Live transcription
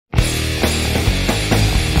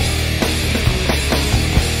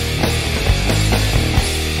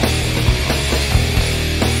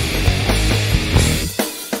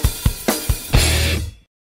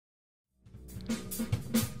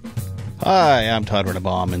Hi, I'm Todd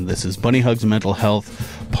Rennebaum, and this is Bunny Hugs Mental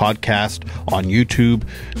Health podcast on YouTube.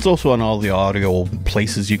 It's also on all the audio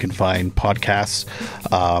places you can find podcasts.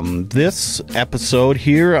 This episode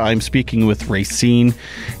here, I'm speaking with Raycine,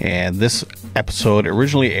 and this episode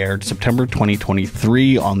originally aired September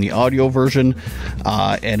 2023 on the audio version,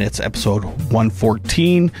 and it's episode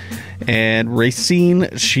 114. And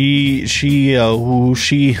Raycine, she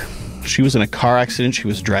was in a car accident. She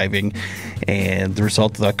was driving, and the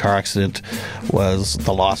result of that car accident was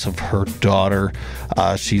the loss of her daughter.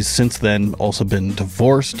 She's since then also been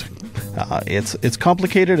divorced. It's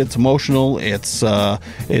complicated. It's emotional.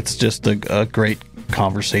 It's just a great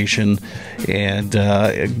conversation, and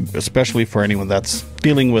especially for anyone that's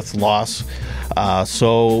dealing with loss.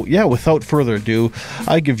 So yeah, without further ado,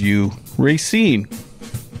 I give you Raycine.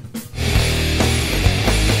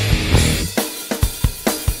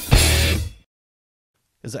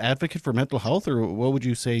 As an advocate for mental health, or what would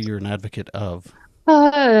you say you're an advocate of?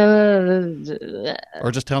 Or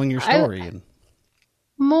just telling your story?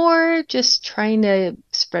 More just trying to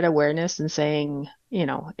spread awareness and saying,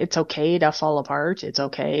 it's okay to fall apart. It's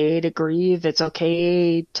okay to grieve. It's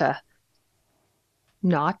okay to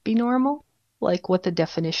not be normal, like what the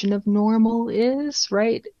definition of normal is,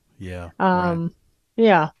 right? Yeah, right. Um,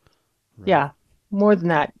 yeah, Right. yeah. More than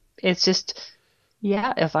that, it's just,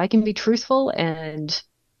 yeah, if I can be truthful and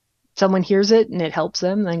someone hears it and it helps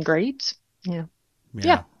them, then great. Yeah. Yeah.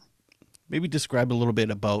 Yeah. Maybe describe a little bit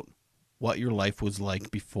about what your life was like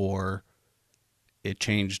before it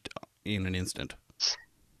changed in an instant.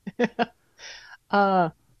 Uh,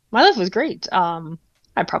 my life was great.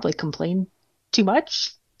 I probably complained too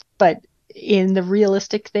much, but in the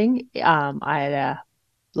realistic thing, I had a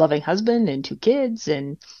loving husband and two kids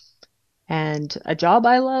and a job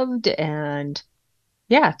I loved, and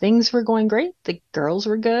yeah, things were going great. The girls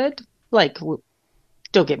were good. Like,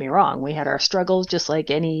 don't get me wrong, we had our struggles just like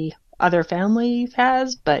any other family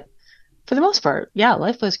has, but for the most part, yeah,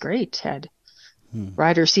 life was great. Had Hmm.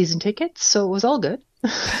 rider season tickets, so it was all good.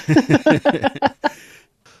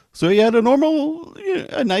 So you had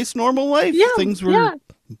a nice normal life. Yeah, Things were yeah,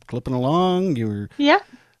 clipping along. You were, yeah.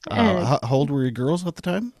 And how old were your girls at the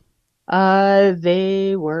time?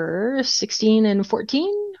 they were 16 and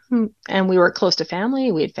 14, and we were close to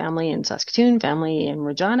family. We had family in Saskatoon, family in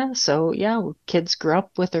Regina. So yeah, kids grew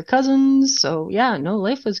up with their cousins. So yeah, no,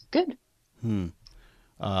 life was good. Hmm.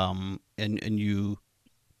 And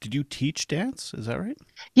did you teach dance? Is that right?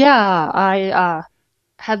 Yeah, I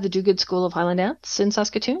had the Do Good School of Highland Dance in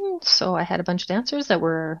Saskatoon. So I had a bunch of dancers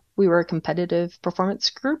we were a competitive performance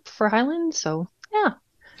group for Highland. So yeah,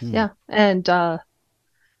 Hmm. yeah. And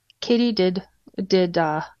Katie did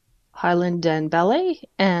Highland and ballet,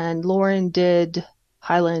 and Lauren did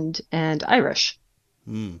Highland and Irish.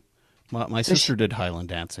 Hmm. My So sister did Highland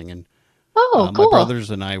dancing, and oh, my cool. brothers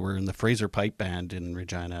and I were in the Fraser Pipe Band in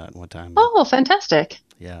Regina at one time. And Oh, fantastic.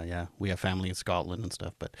 yeah, yeah, we have family in Scotland and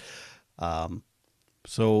stuff. But um,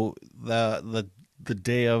 so the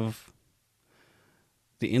day of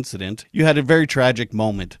the incident, you had a very tragic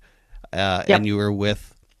moment, and Yep. you were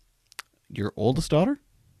with your oldest daughter,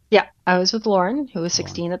 Yeah, I was with Lauren, who was Lauren.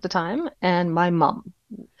 16 at the time, and my mom.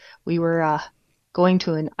 We were going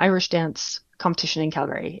to an Irish dance competition in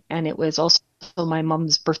Calgary, and it was also my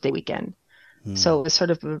mom's birthday weekend. Hmm. So it was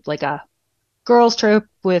sort of like a girls' trip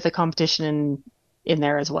with a competition in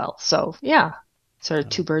there as well. So yeah, sort of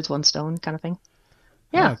two birds, one stone kind of thing.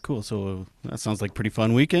 Yeah. Ah, cool. So that sounds like a pretty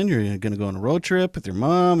fun weekend. You're going to go on a road trip with your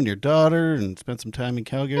mom and your daughter and spend some time in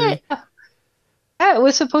Calgary. Yeah, yeah, it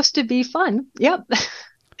was supposed to be fun. Yep.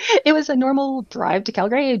 It was a normal drive to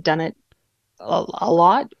Calgary. I've done it a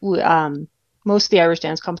lot. Most of the Irish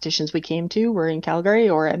dance competitions we came to were in Calgary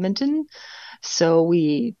or Edmonton, so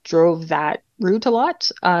we drove that route a lot.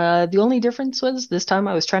 The only difference was this time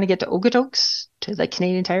I was trying to get to Okotoks to the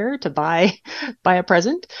Canadian Tire to buy buy a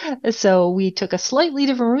present, so we took a slightly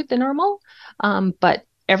different route than normal, but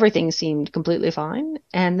everything seemed completely fine.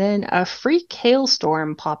 And then a freak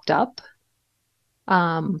hailstorm popped up,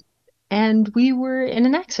 um, and we were in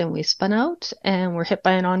an accident. We spun out and were hit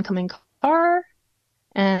by an oncoming car.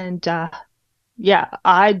 And yeah,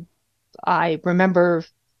 I remember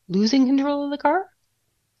losing control of the car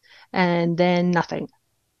and then nothing.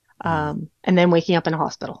 Hmm. And then waking up in a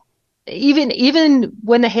hospital. Even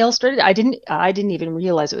when the hail started, I didn't even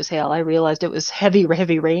realize it was hail. I realized it was heavy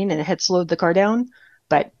rain and it had slowed the car down,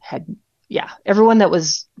 but had yeah, everyone that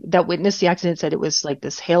witnessed the accident said it was like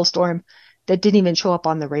this hailstorm that didn't even show up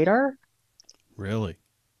on the radar. Really?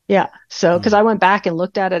 Yeah. So, because Hmm. I went back and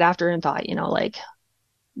looked at it after and thought, like,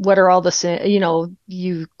 what are all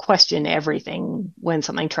you question everything when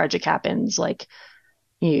something tragic happens. Like,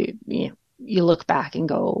 you look back and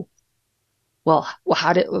go, well,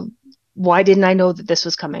 why didn't I know that this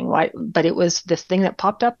was coming? Why? But it was this thing that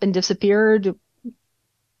popped up and disappeared.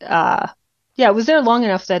 Uh, yeah, it was there long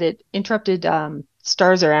enough that it interrupted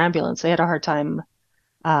Stars or ambulance. They had a hard time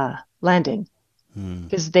landing Hmm.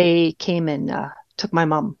 because they came and took my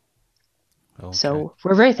mom. Okay. So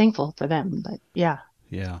we're very thankful for them. But yeah,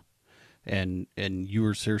 Yeah. And you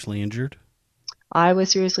were seriously injured? I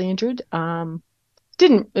was seriously injured.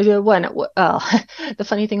 Didn't when the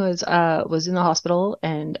funny thing was in the hospital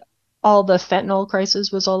and all the fentanyl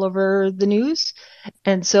crisis was all over the news.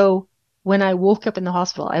 And so when I woke up in the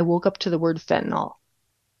hospital, I woke up to the word fentanyl.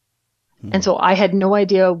 And Hmm. so I had no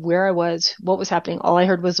idea where I was, what was happening. All I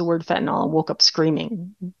heard was the word fentanyl and woke up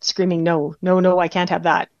screaming, no, no, no, I can't have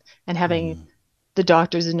that. And having Hmm. the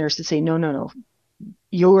doctors and nurses say, no, no, no,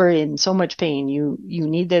 you're in so much pain. You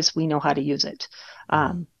need this. We know how to use it. Hmm.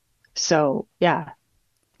 Um, so yeah,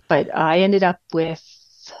 but I ended up with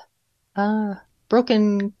uh,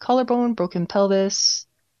 broken collarbone, broken pelvis,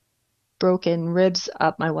 broken ribs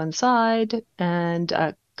up my one side, and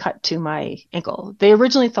a cut to my ankle. They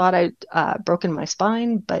originally thought I'd broken my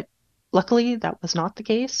spine, but luckily that was not the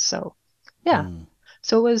case. So yeah, Hmm.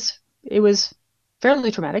 so it was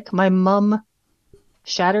fairly traumatic. My mom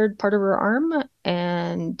shattered part of her arm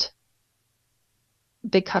and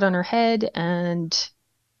big cut on her head, and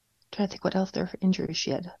I'm trying to think what else their injuries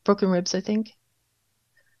she had. Broken ribs, I think.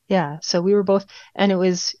 Yeah, so we were both, and it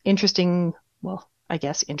was interesting. Well, I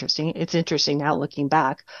guess interesting. It's interesting now looking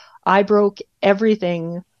back. I broke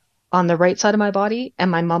everything on the right side of my body,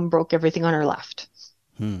 and my mom broke everything on her left.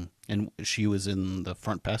 Hmm. And she was in the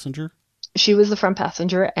front passenger? She was the front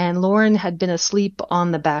passenger, and Lauren had been asleep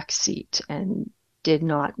on the back seat and did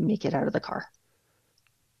not make it out of the car.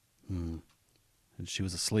 Hmm. And she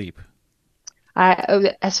was asleep.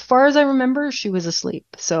 As far as I remember, she was asleep.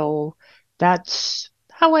 So that's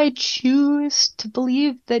how I choose to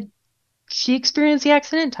believe that she experienced the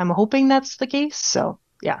accident. I'm hoping that's the case. So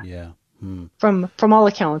yeah. Yeah. Hmm. From all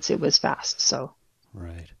accounts, it was fast. So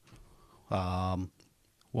Right. Um,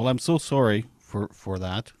 well, I'm so sorry for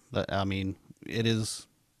that. I mean, it is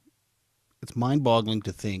it's mind-boggling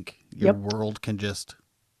to think your yep, world can just,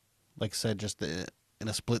 like I said, just in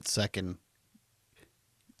a split second,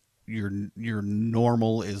 your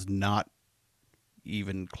normal is not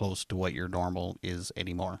even close to what your normal is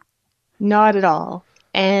anymore. not at all.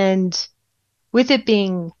 And with it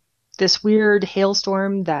being this weird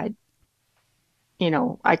hailstorm that,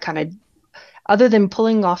 I kind of, other than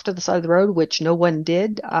pulling off to the side of the road, which no one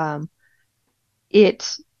did,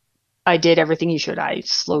 it, I did everything you should. I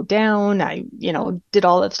slowed down. I, did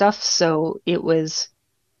all that stuff. So it was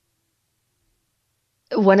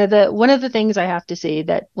one of the things I have to say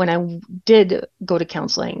that when I did go to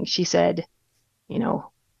counseling, she said, you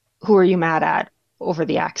know, who are you mad at over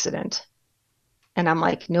the accident? And I'm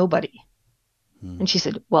like, nobody. Hmm. And she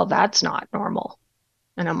said, well, that's not normal.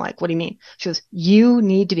 And I'm like, what do you mean? She goes, you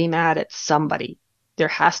need to be mad at somebody. There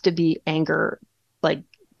has to be anger. Like,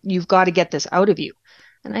 you've got to get this out of you.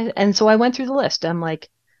 And so I went through the list. I'm like,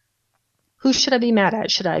 who should I be mad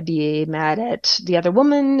at? Should I be mad at the other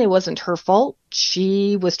woman? It wasn't her fault.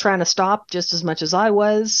 She was trying to stop just as much as I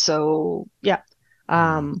was. So yeah. Hmm.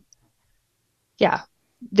 Um, yeah.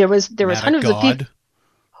 There was Mad at hundreds of people. God.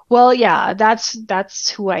 Well, yeah, that's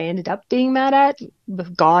who I ended up being mad at.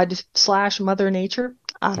 God slash Mother Nature.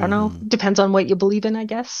 I don't know. Hmm. Depends on what you believe in, I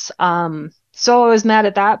guess. So I was mad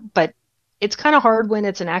at that, but it's kind of hard when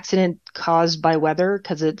it's an accident caused by weather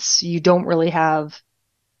because you don't really have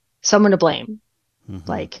someone to blame. Hmm.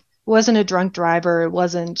 Like, it wasn't a drunk driver, it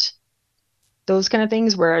wasn't those kind of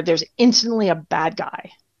things where there's instantly a bad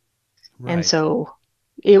guy. And Right. so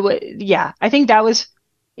yeah, I think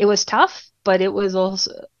it was tough, but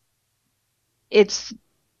it's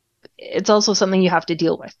it's also something you have to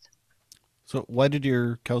deal with. So, why did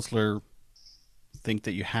your counselor think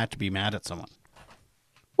that you had to be mad at someone?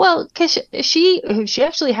 Well, because she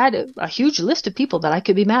actually had a huge list of people that I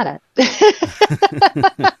could be mad at,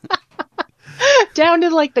 down to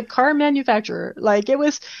like the car manufacturer. Like it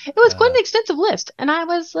was quite Uh, an extensive list, and I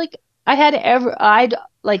was like, I'd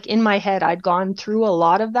like in my head, I'd gone through a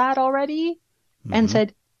lot of that already, and hmm.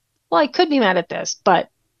 said, well, I could be mad at this, but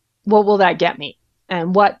what will that get me,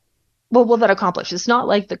 and what will that accomplish? It's not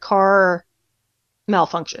like the car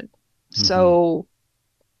malfunction, Hmm. so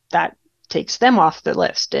that takes them off the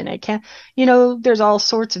list. And it can't, there's all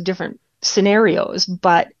sorts of different scenarios,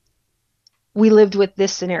 but we lived with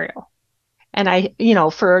this scenario. And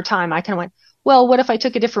for a time, I kind of went, well, what if I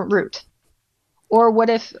took a different route? Or what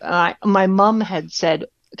if my mom had said,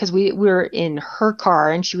 because we were in her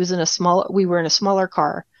car and she was in a small, we were in a smaller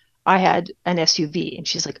car. I had an SUV and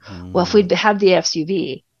she's like, well, if Mm-hmm. we'd had the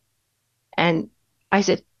SUV, and I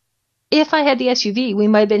said, if I had the SUV, we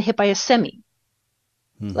might have been hit by a semi.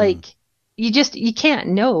 Mm-hmm. Like, you can't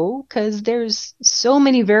know because there's so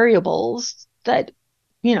many variables that,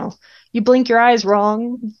 you know, you blink your eyes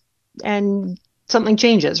wrong and something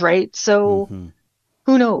changes, right? So Mm-hmm.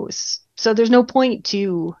 who knows? So there's no point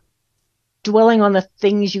to dwelling on the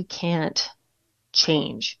things you can't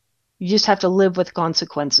change. You just have to live with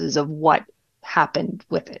consequences of what happened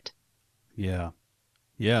with it. Yeah.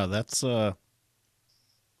 Yeah, that's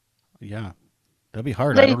yeah. That'd be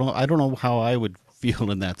hard. They, I don't know how I would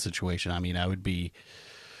feel in that situation. I mean, I would be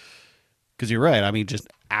because you're right. I mean, just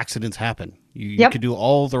accidents happen. You yep, could do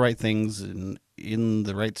all the right things in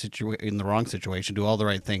the right in the wrong situation, do all the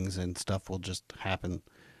right things and stuff will just happen.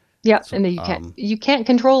 yep. So, And then you can't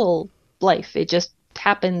control life. It just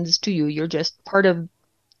happens to you. You're just part of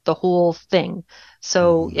the whole thing.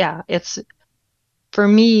 So mhm. yeah, it's for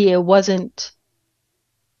me, it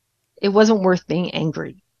wasn't worth being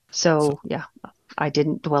angry. So So yeah, I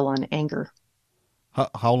didn't dwell on anger.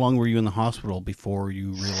 how long were you in the hospital before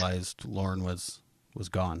you realized Lauren was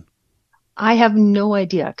gone? I have no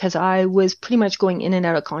idea because I was pretty much going in and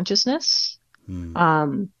out of consciousness. Hmm.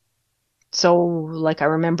 Um, so like I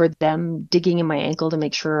remember them digging in my ankle to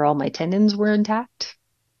make sure all my tendons were intact.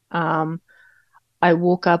 Um, I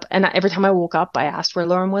woke up, and every time I woke up, I asked where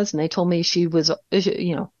Lauren was, and they told me she was,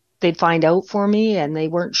 they'd find out for me, and they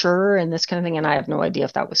weren't sure, and this kind of thing. And I have no idea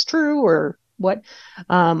if that was true or what.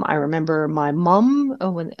 I remember my mom,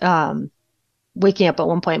 waking up at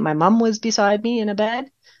one point. My mom was beside me in a bed,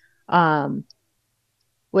 um,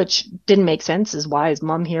 which didn't make sense. Is why is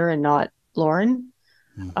mom here and not Lauren?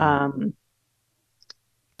 Hmm. Um,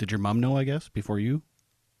 Did your mom know? I guess before you.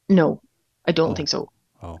 no, I don't Oh. think so.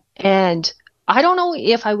 Oh. And I don't know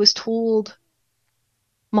if I was told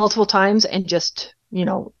multiple times and just,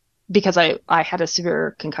 because I had a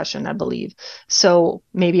severe concussion, I believe. So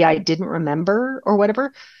maybe I didn't remember or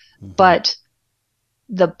whatever. Hmm. But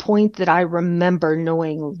the point that I remember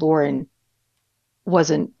knowing Lauren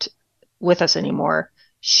wasn't with us anymore,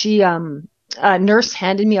 a nurse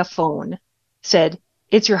handed me a phone, said,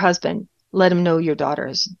 "It's your husband. Let him know your daughter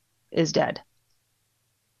is dead."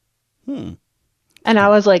 Hmm. It's And I good.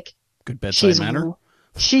 was like, Good bedside she's, manner.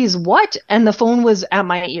 she's what? And the phone was at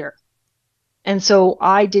my ear. And so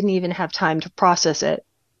I didn't even have time to process it.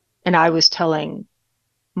 And I was telling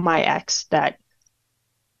my ex that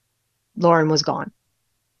Lauren was gone.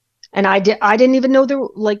 And I didn't even know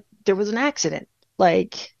there was an accident.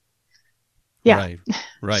 Like, yeah. Right.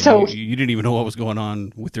 Right. So You didn't even know what was going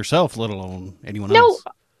on with yourself, let alone anyone no, else.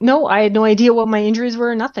 no, I had no idea what my injuries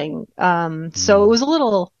were, nothing. So it Hmm. was a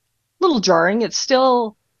little jarring. It's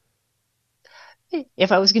still,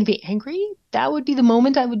 if I was going to be angry, that would be the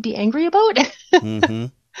moment I would be angry about. Hmm.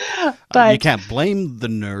 You But can't blame the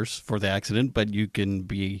nurse for the accident, but you can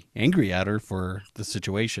be angry at her for the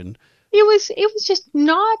situation. it was just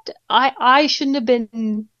not, I shouldn't have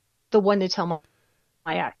been the one to tell my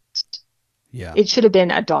ex. Yeah. It should have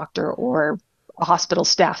been a doctor or a hospital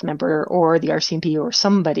staff member or the RCMP or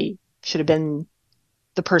somebody should have Yeah. been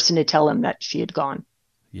the person to tell him that she had gone.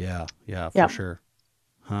 Yeah. Yeah. For Yeah. sure.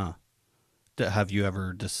 Huh. Have you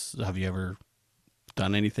ever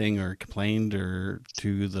done anything or complained or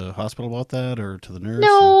to the hospital about that or to the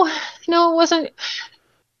nurse or? No, no, it wasn't.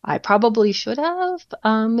 I probably should have,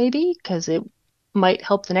 maybe, because it might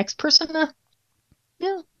help the next person.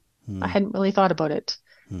 Yeah, I Hmm. hadn't really thought about it.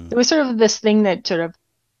 Hmm. It was sort of this thing that sort of,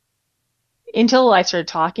 until I started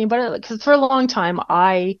talking about it, because for a long time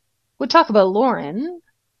I would talk about Lauren,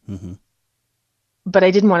 Hmm. but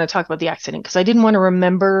I didn't want to talk about the accident because I didn't want to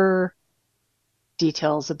remember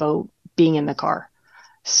details about being in the car.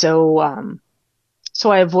 So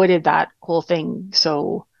I avoided that whole thing.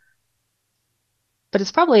 So, but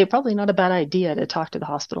it's probably not a bad idea to talk to the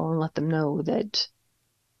hospital and let them know that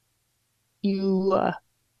you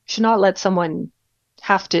should not let someone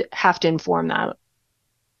have to inform that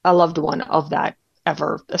a loved one of that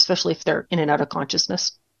ever, especially if they're in and out of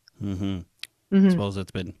consciousness. Hmm. I Hmm. suppose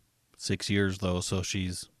it's been 6 years though, so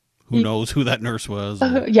she's who knows who that nurse was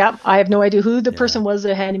or Yeah, I have no idea who the yeah. person was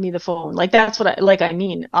that handed me the phone. Like that's what I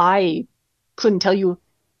mean. I couldn't tell you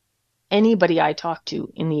anybody I talked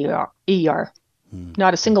to in the ER.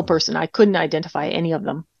 Not a single Mm-hmm. person. I couldn't identify any of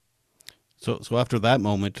them. So after that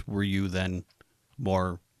moment, were you then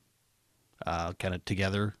more kind of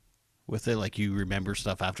together with it? Like you remember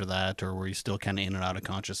stuff after that, or were you still kind of in and out of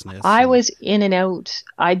consciousness? I And was in and out.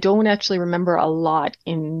 I don't actually remember a lot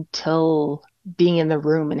until being in the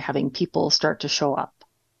room and having people start to show up.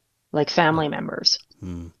 like family members.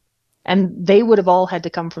 Hmm. And they would have all had to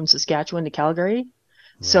come from Saskatchewan to Calgary.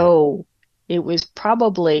 Right. So it was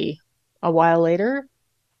probably a while later.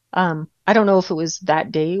 I don't know if it was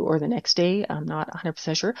that day or the next day. I'm not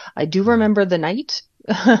 100% sure. I do Right. remember the night,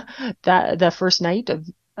 that the first night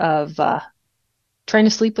of trying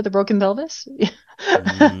to sleep with a broken pelvis.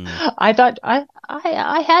 Hmm. I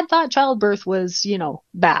had thought childbirth was,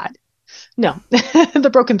 bad. No, the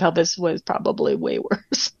broken pelvis was probably way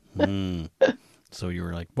worse. Hmm. So you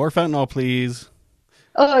were like, more fentanyl, please.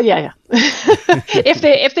 Oh yeah, yeah.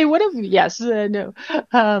 If they would have, yes, no,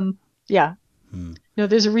 yeah, Hmm. no.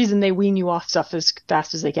 There's a reason they wean you off stuff as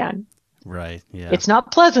fast as they can. Right. Yeah. It's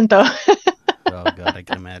not pleasant though. Oh God, I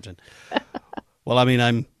can imagine. Well, I mean,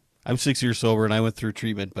 I'm 6 years sober, and I went through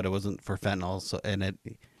treatment, but it wasn't for fentanyl. So, and it,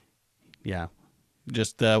 yeah,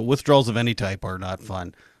 just withdrawals of any type are not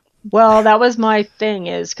fun. Well, that was my thing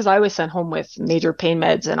is because I was sent home with major pain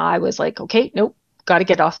meds, and I was like, okay, nope, got to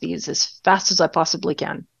get off these as fast as I possibly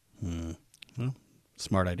can. Hmm. Well,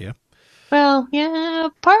 smart idea. Well, yeah,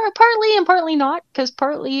 partly and partly not, because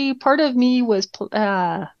part of me was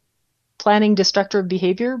planning destructive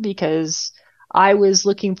behavior because I was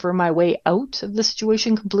looking for my way out of the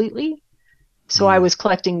situation completely. So I Hmm. was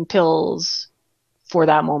collecting pills for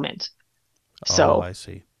that moment. Oh, So I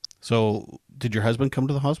see. So, did your husband come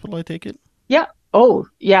to the hospital? I take it. yeah. Oh,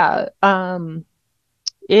 yeah.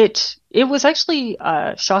 It was actually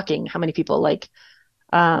shocking how many people like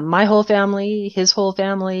my whole family, his whole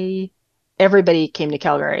family, everybody came to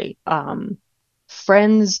Calgary.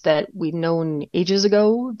 Friends that we'd known ages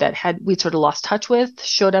ago that we'd sort of lost touch with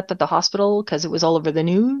showed up at the hospital because it was all over the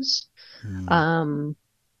news. Hmm. Um,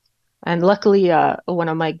 and luckily, one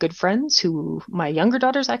of my good friends, who my younger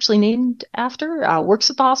daughter's actually named after, works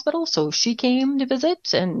at the hospital, so she came to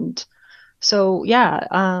visit. And so,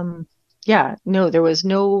 yeah, no, there was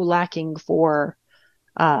no lacking for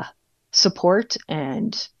uh, support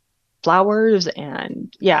and flowers,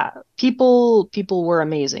 and yeah, people were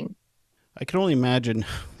amazing. I can only imagine.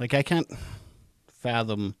 Like, I can't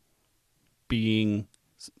fathom being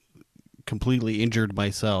completely injured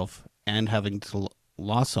myself and having to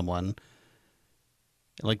lost someone,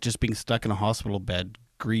 like just being stuck in a hospital bed,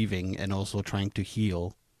 grieving, and also trying to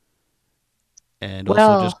heal, and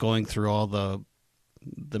also just Well, going through all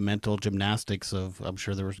the mental gymnastics of, I'm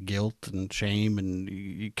sure there was guilt and shame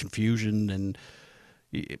and confusion and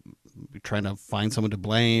trying to find someone to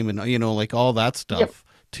blame, and like all that yep. stuff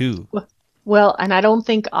too. Well, and I don't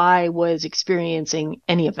think I was experiencing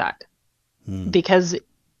any of that Hmm. because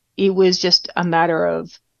it was just a matter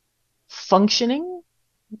of functioning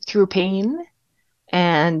through pain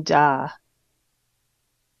and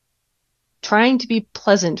trying to be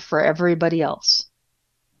pleasant for everybody else.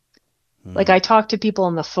 Like Hmm. I talk to people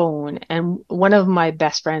on the phone, and one of my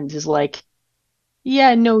best friends is like,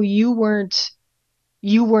 "Yeah, no, you weren't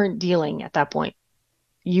dealing at that point.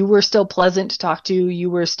 You were still pleasant to talk to. You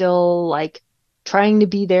were still like trying to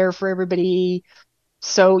be there for everybody."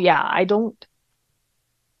 So yeah,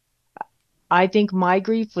 I think my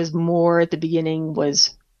grief was more at the beginning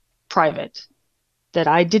was private, that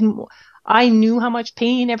I knew how much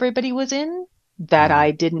pain everybody was in, that Hmm.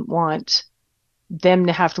 I didn't want them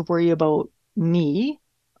to have to worry about me.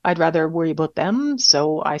 I'd rather worry about them.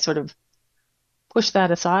 So I sort of pushed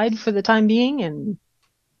that aside for the time being and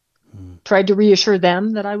Hmm. tried to reassure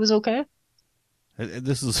them that I was okay.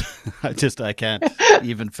 This is I can't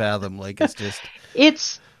even fathom. Like, it's just.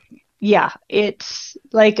 It's Yeah, it's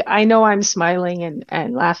like I know I'm smiling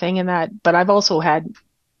and laughing and that, but I've also had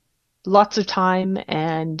lots of time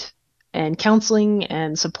and counseling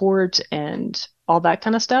and support and all that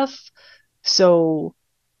kind of stuff. So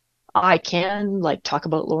I can like talk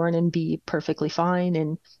about Lauren and be perfectly fine.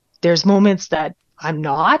 And there's moments that I'm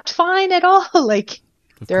not fine at all. Like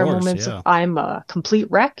Of there are course, moments yeah. I'm a complete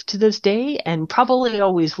wreck to this day and probably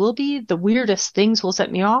always will be. The weirdest things will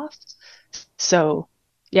set me off. So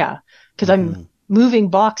yeah, because I'm Hmm. moving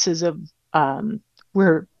boxes of um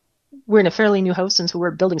we're we're in a fairly new house and so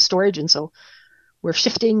we're building storage and so we're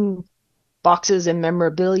shifting boxes and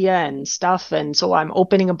memorabilia and stuff and so I'm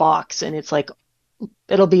opening a box and it's like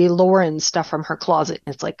it'll be Lauren's stuff from her closet.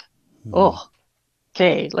 And it's like, Hmm. oh,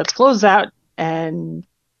 okay, let's close that and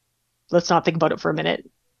let's not think about it for a minute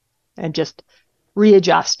and just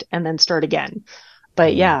readjust and then start again.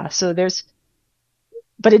 But Hmm. yeah,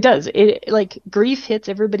 but it does. It like grief hits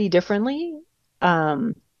everybody differently.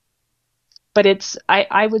 Um, but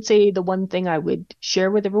I would say the one thing I would share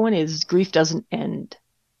with everyone is grief doesn't end.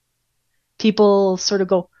 People sort of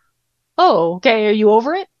go, oh, okay, are you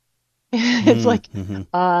over it? It's Hmm. like, Hmm.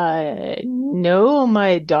 no,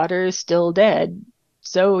 my daughter is still dead.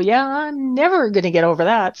 So yeah, I'm never gonna get over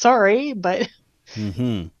that. Sorry, but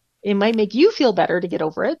Hmm. it might make you feel better to get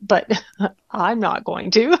over it, but I'm not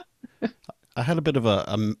going to. I had a bit of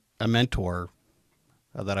a mentor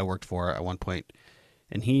that I worked for at one point,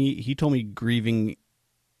 and he told me grieving,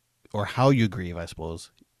 or how you grieve, I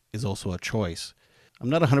suppose, is also a choice. I'm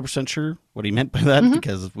not 100% sure what he meant by that Hmm.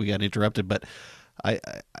 because we got interrupted, but I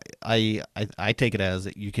take it as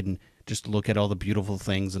that you can just look at all the beautiful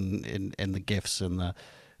things and the gifts and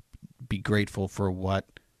be grateful for what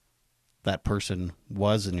that person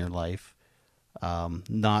was in your life,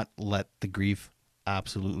 not let the grief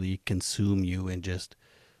absolutely consume you and just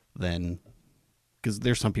then, because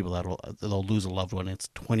there's some people they'll lose a loved one. It's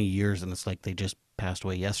 20 years and it's like they just passed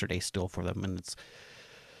away yesterday still for them, and it's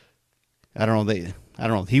I don't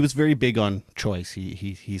know. He was very big on choice.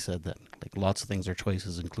 He said that like lots of things are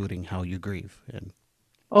choices, including how you grieve, and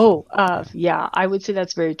so Oh, yeah. yeah, I would say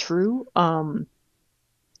that's very true.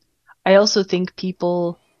 I also think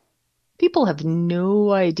people have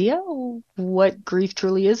no idea what grief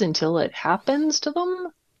truly is until it happens to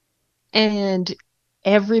them, and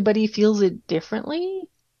everybody feels it differently.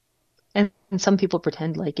 And some people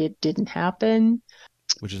pretend like it didn't happen.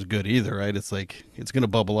 Which is good either, right? It's like it's gonna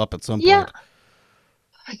bubble up at some Yeah, point.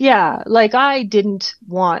 yeah, like I didn't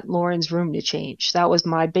want Lauren's room to change. That was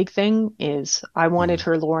my big thing is I wanted Hmm.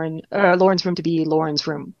 Lauren's room to be Lauren's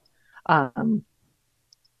room. Um,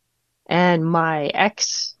 and my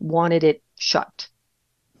ex wanted it shut.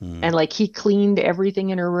 Hmm. And like he cleaned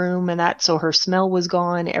everything in her room and that so her smell was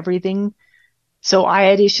gone, everything. So I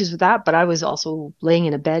had issues with that, but I was also laying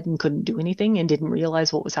in a bed and couldn't do anything and didn't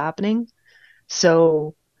realize what was happening.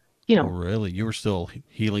 So, you Oh, know, really? You were still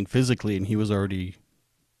healing physically, and he was already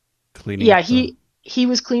cleaning yeah, up the. he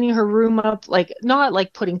was cleaning her room up, like not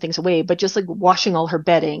like putting things away, but just like washing all her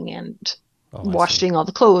bedding and Oh, I see. washing all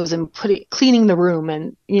the clothes and putting cleaning the room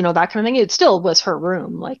and that kind of thing. It still was her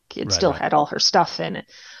room, like it Right, still right. had all her stuff in it.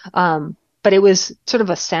 But it was sort of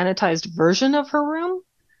a sanitized version of her room.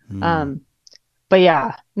 Hmm. Um, but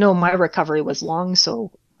yeah, no, my recovery was long,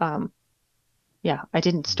 so yeah, I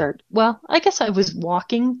didn't start. Well, I guess I was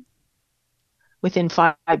walking within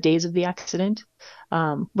 5 days of the accident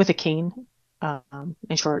with a cane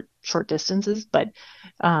in short distances. But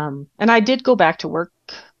and I did go back to work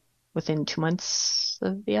within 2 months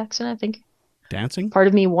of the accident. I think Dancing. part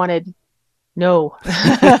of me wanted no.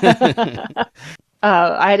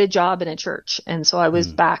 I had a job in a church, and so I was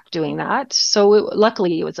Hmm. back doing that. So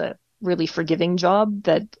luckily, it was a really forgiving job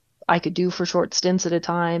that I could do for short stints at a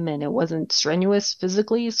time, and it wasn't strenuous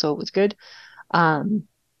physically, so it was good. Um,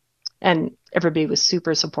 and everybody was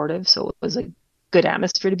super supportive, so it was a good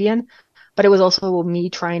atmosphere to be in. But it was also me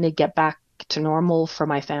trying to get back to normal for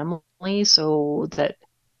my family so that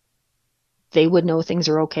they would know things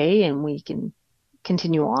are okay and we can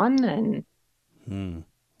continue on and Hmm.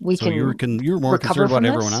 we So can you were more recover concerned about from everyone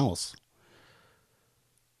this. else.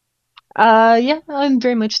 Yeah, I'm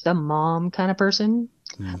very much the mom kind of person.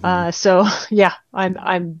 Hmm. So yeah,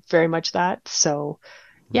 I'm very much that. So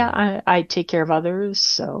yeah, Right. I take care of others.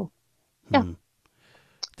 So yeah. Hmm.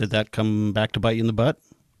 Did that come back to bite you in the butt?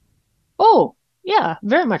 Oh, yeah,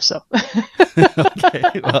 very much so.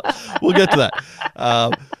 Okay. Well, we'll get to that.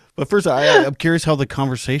 Uh, but first, I'm curious how the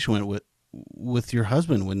conversation went with your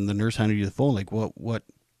husband when the nurse handed you the phone. Like,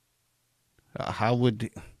 how would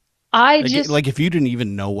I just, like if you didn't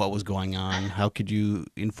even know what was going on, how could you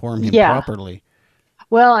inform him yeah. properly?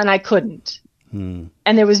 Well, and I couldn't. Hmm.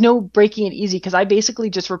 And there was no breaking it easy because I basically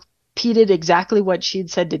just repeated exactly what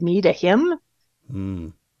she'd said to me to him. Hmm.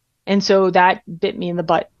 And so that bit me in the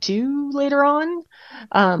butt too later on.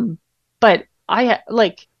 But I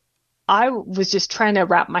was just trying to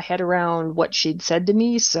wrap my head around what she'd said to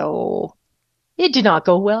me. So it did not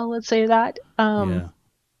go well, let's say that. Yeah.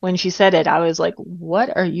 When she said it, I was like,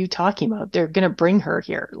 what are you talking about? They're going to bring her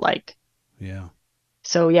here. Like, Yeah.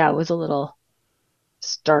 so yeah, it was a little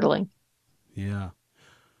startling. Yeah.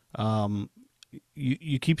 Um.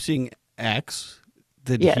 You keep seeing X.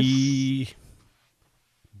 Did Yes. he?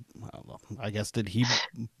 Well, I guess did he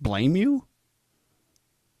blame you?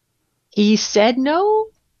 He said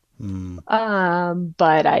no, Hmm.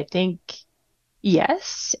 but I think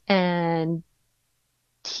yes, and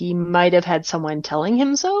he might have had someone telling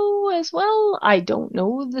him so as well. I don't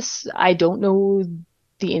know this. I don't know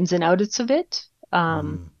the ins and outs of it.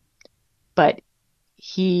 Hmm. But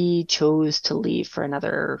he chose to leave for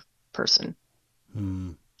another person.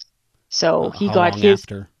 Hmm. So he How got long his.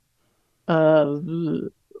 after? Uh,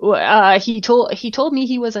 he told me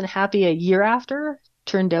he wasn't happy a year after.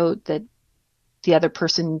 Turned out that the other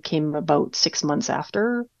person came about 6 months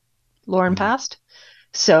after Lauren Hmm. passed.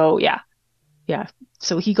 So yeah, yeah.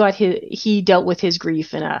 So he dealt with his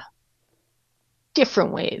grief in a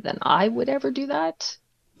different way than I would ever do that,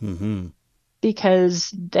 Mm-hmm.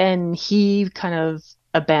 because then he kind of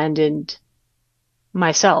abandoned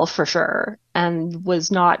myself for sure and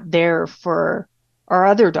was not there for our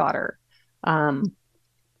other daughter. Um,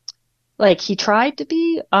 like he tried to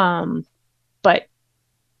be, but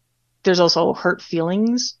there's also hurt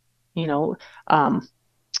feelings, you know. Um,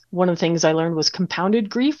 One of the things I learned was compounded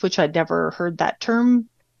grief, which I'd never heard that term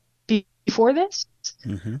before this.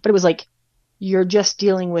 Mm-hmm. But it was like you're just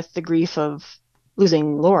dealing with the grief of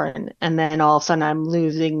losing Lauren, and then all of a sudden I'm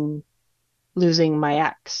losing my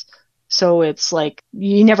ex. So it's like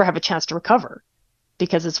you never have a chance to recover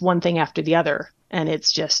because it's one thing after the other, and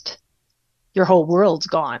it's just your whole world's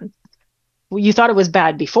gone. Well, you thought it was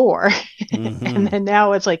bad before, and Mm-hmm. then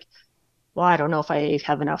now it's like, well, I don't know if I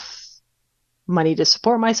have enough money to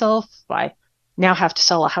support myself. I now have to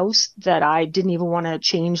sell a house that I didn't even want to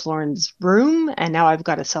change Lauren's room, and now I've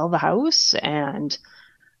got to sell the house. And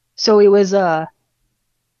so it was a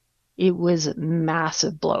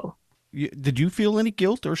massive blow. Did you feel any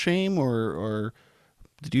guilt or shame, or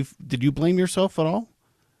did you blame yourself at all?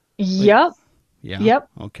 Like, Yep, yeah, yep.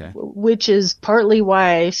 okay, Which is partly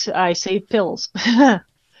why I save pills.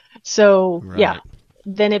 So yeah, right.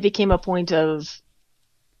 then it became a point of,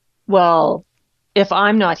 well, if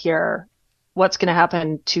I'm not here, what's going to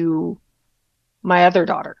happen to my other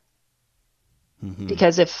daughter? Mm-hmm.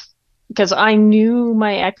 Because because I knew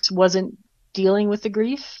my ex wasn't dealing with the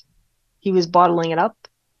grief, he was bottling it up,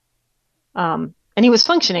 and he was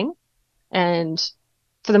functioning, and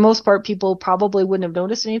for the most part, people probably wouldn't have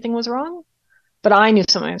noticed anything was wrong, but I knew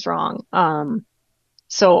something was wrong.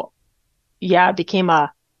 So yeah, it became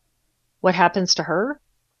a what happens to her?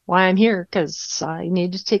 Why I'm here because I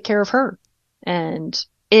need to take care of her, and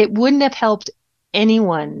it wouldn't have helped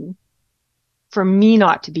anyone for me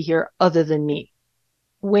not to be here other than me.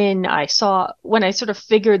 When I sort of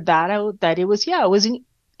figured that out, that it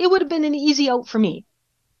would have been an easy out for me,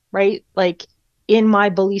 right? Like in my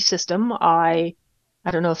belief system,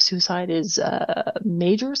 I don't know if suicide is a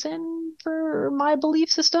major sin for my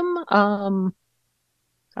belief system.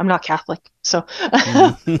 I'm not Catholic, so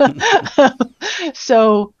Mm-hmm.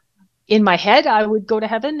 so in my head, I would go to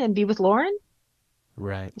heaven and be with Lauren.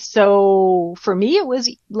 Right. So for me, it was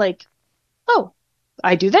like, oh,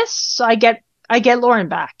 I do this, so I get Lauren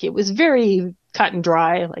back. It was very cut and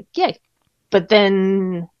dry, like, yay. But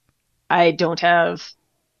then I don't have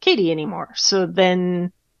Katie anymore. So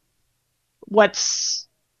then what's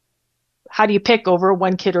how do you pick over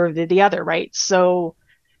one kid or the other, right? So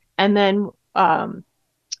and then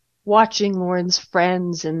watching Lauren's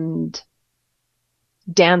friends and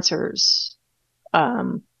dancers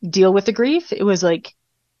deal with the grief, it was like,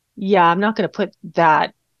 yeah, I'm not going to put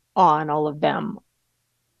that on all of them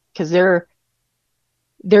because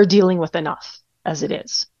they're dealing with enough as it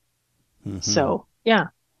is. Mm-hmm. So yeah.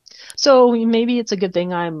 So maybe it's a good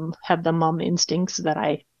thing I'm have the mom instincts that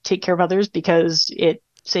I take care of others because it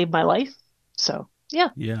saved my life. So yeah.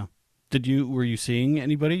 Yeah. Were you seeing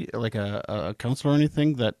anybody like a counselor or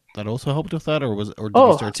anything that also helped with that, or did you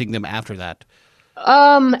Oh, start seeing them after that?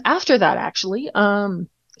 after that actually,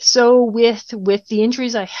 so with the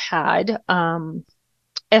injuries I had,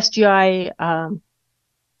 SGI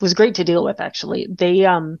was great to deal with actually. They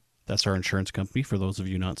That's our insurance company for those of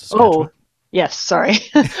you not in Saskatchewan. oh yes, sorry.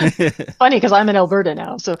 Funny because I'm in Alberta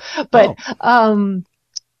now. So but Oh.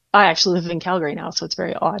 I actually live in Calgary now, so it's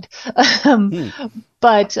very odd. Um, Hmm.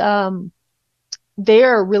 but they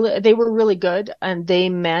were really good, and they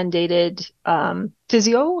mandated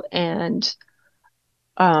physio, and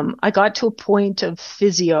I got to a point of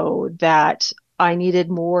physio that I needed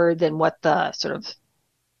more than what the sort of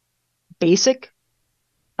basic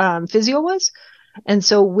physio was. And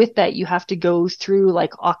so with that, you have to go through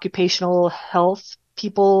like occupational health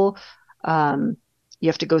people. Um, you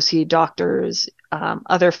have to go see doctors,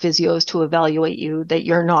 other physios to evaluate you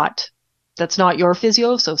that's not your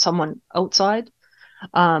physio, so someone outside.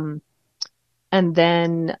 Um, and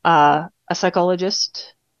then a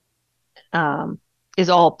psychologist is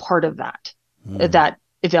all part of Hmm. that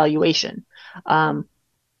evaluation. Um,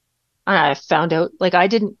 I found out like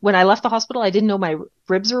when I left the hospital, I didn't know my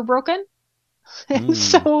ribs were broken. And Hmm.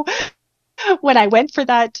 so when I went for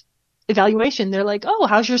that evaluation, they're like, "Oh,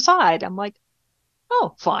 how's your side?" I'm like,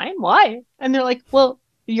 "Oh, fine. Why?" And they're like, "Well,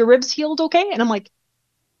 your ribs healed okay?" And I'm like,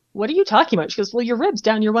 "What are you talking about?" She goes, "Well, your ribs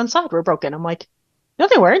down your one side were broken." I'm like, "No,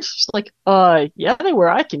 they weren't." She's like, yeah, they were.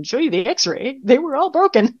 I can show you the X-ray. They were all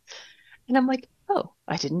broken." And I'm like, "Oh,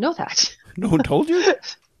 I didn't know that." No one told you?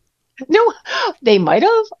 No, they might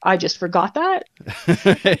have. I just forgot that.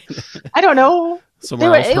 I don't know. They Somewhere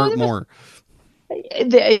were, else it hurt was more.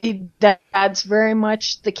 that's very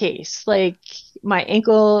much the case. Like my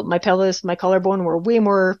ankle, my pelvis, my collarbone were way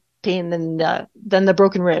more pain than the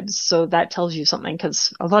broken ribs. So that tells you something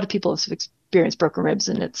because a lot of people have experienced broken ribs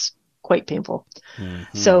and it's quite painful. Hmm.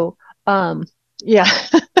 So yeah.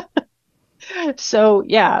 So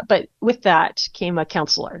yeah, but with that came a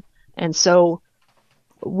counselor. And so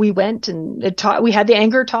we went and we had the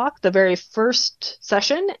anger talk the very first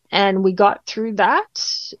session and we got through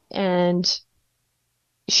that and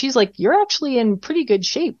she's like, you're actually in pretty good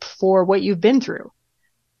shape for what you've been through.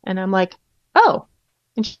 And I'm like, oh.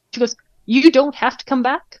 And she goes, you don't have to come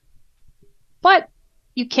back, but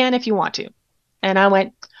you can if you want to. And I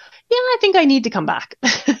went, yeah, I think I need to come back.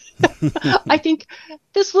 I think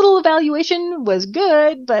this little evaluation was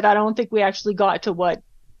good, but I don't think we actually got to what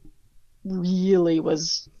really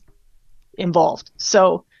was involved.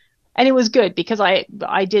 So, and it was good because I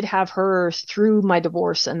did have her through my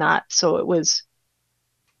divorce and that, so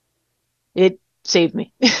it saved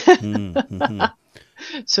me. Hmm.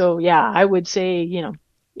 So yeah, I would say,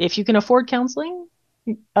 if you can afford counseling,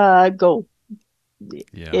 go.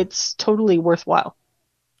 Yeah. It's totally worthwhile.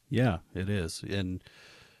 Yeah, it is. And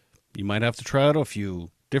you might have to try out a few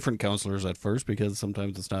different counselors at first because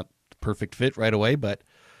sometimes it's not the perfect fit right away. But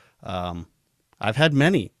um, I've had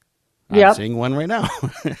many. I'm Yep. seeing one right now.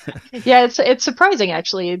 Yeah, it's surprising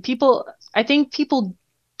actually. I think people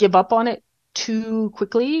give up on it too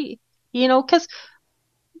quickly, because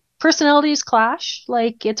personalities clash.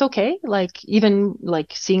 Like it's okay. Like even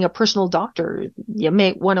like seeing a personal doctor, you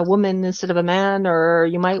may want a woman instead of a man, or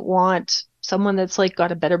you might want someone that's like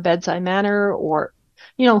got a better bedside manner, or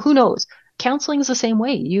who knows. Counseling is the same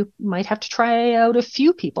way. You might have to try out a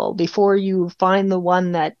few people before you find the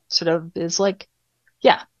one that sort of is like,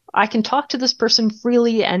 yeah, I can talk to this person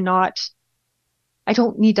freely and I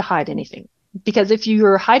don't need to hide anything. Because if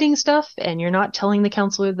you're hiding stuff and you're not telling the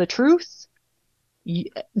counselor the truth,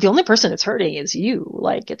 the only person it's hurting is you.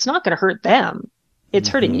 Like, it's not going to hurt them. It's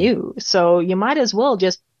hurting Hmm. you. So you might as well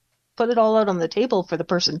just put it all out on the table for the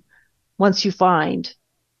person once you find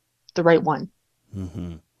the right one.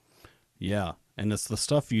 Hmm. Yeah. And it's the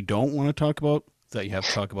stuff you don't want to talk about that you have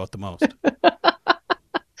to talk about the most.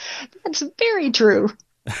 That's very true.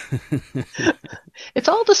 It's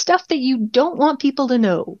all the stuff that you don't want people to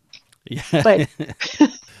know, Yeah. but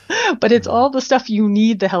but it's all the stuff you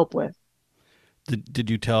need the help with. Did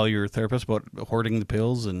you tell your therapist about hoarding the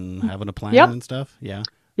pills and having a plan Yep. and stuff? Yeah.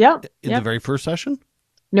 Yep. In the Yep. very first session?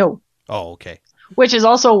 No. Oh, okay. Which is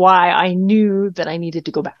also why I knew that I needed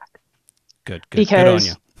to go back Good, good. Good on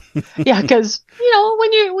you. because yeah, because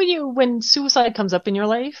when suicide comes up in your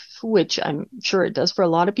life, which I'm sure it does for a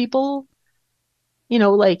lot of people,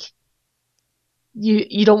 like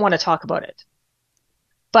you don't want to talk about it.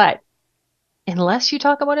 But unless you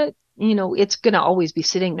talk about it, it's going to always be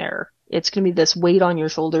sitting there. It's going to be this weight on your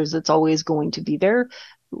shoulders that's always going to be there.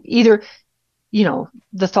 Either,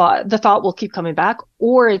 the thought will keep coming back,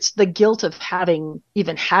 or it's the guilt of having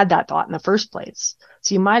even had that thought in the first place.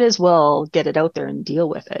 So you might as well get it out there and deal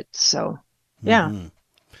with it. So, yeah. Hmm.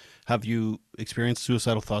 Have you experienced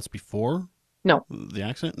suicidal thoughts before No. the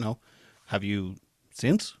accident? No. Have you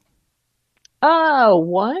since?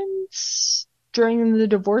 Once during the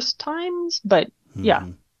divorce times, but yeah.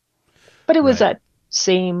 Hmm. But it was Right. that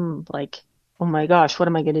same like, oh my gosh, what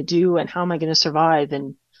am I going to do and how am I going to survive?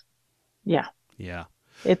 And yeah, Yeah.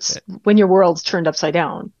 it's Eh, when your world's turned upside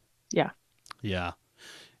down. Yeah. Yeah.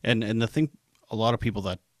 And the thing, a lot of people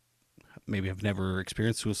that maybe have never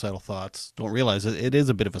experienced suicidal thoughts don't realize it is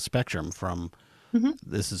a bit of a spectrum from Hmm.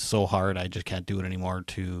 this is so hard I just can't do it anymore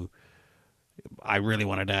to I really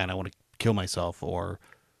want to die and I want to kill myself, or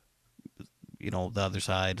the other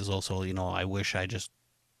side is also I wish I just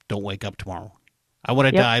don't wake up tomorrow. I want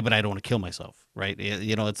to Yep. die, but I don't want to kill myself. Right?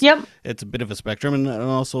 Yep. It's a bit of a spectrum, and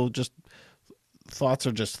also just thoughts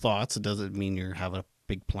are just thoughts. It doesn't mean you have a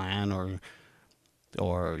big plan, or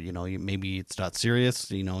maybe it's not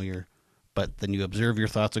serious. You're, but then you observe your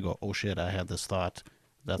thoughts and go, oh shit, I had this thought.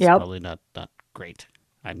 That's Yep. probably not great.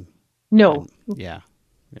 I'm No. I'm yeah,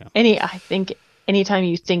 yeah. I think anytime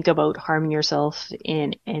you think about harming yourself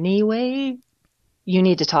in any way, you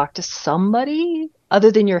need to talk to somebody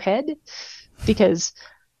other than your head because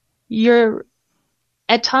you're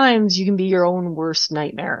at times you can be your own worst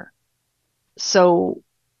nightmare. So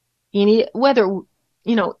you need whether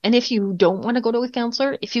and if you don't want to go to a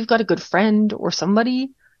counselor, if you've got a good friend or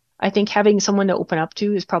somebody, I think having someone to open up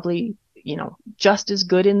to is probably, just as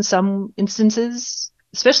good in some instances,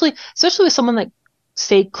 especially with someone that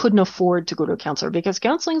say couldn't afford to go to a counselor because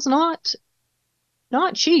counseling's not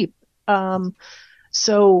cheap.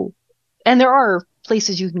 So, and there are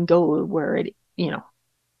places you can go where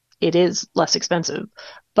it is less expensive.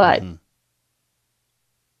 But Mm-hmm.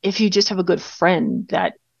 if you just have a good friend,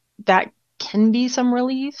 that can be some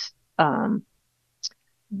relief.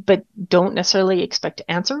 But don't necessarily expect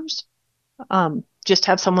answers. Just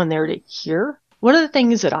have someone there to hear. One of the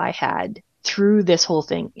things that I had through this whole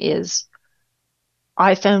thing is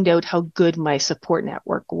I found out how good my support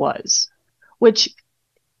network was, which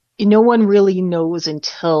no one really knows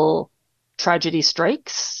until tragedy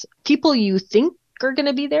strikes. People you think are going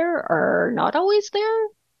to be there are not always there,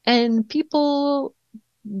 and people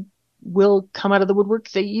will come out of the woodwork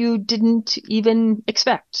that you didn't even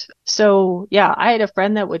expect. So, yeah, I had a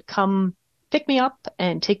friend that would come pick me up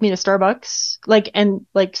and take me to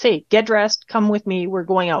Starbucks, say, get dressed, come with me, we're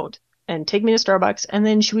going out, and take me to Starbucks. And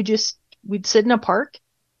then we'd sit in a park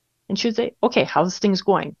and she would say, okay, how's things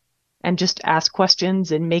going? And just ask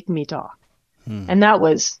questions and make me talk. Hmm. And that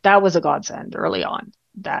was a godsend early on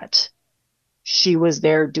that she was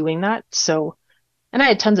there doing that. So, and I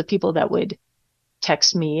had tons of people that would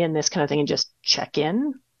text me and this kind of thing and just check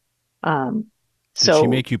in. Um, Did she so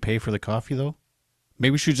make you pay for the coffee though?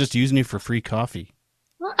 Maybe she was just using you for free coffee.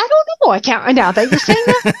 I don't know. I can't. Now that you're saying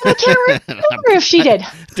that, I can't remember if she did.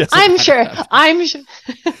 Doesn't I'm matter. sure. I'm sure.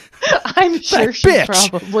 I'm That sure she bitch.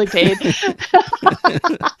 probably paid.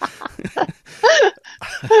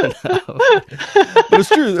 But it's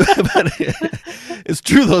true. But it's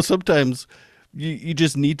true though. Sometimes you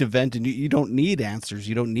just need to vent, and you don't need answers.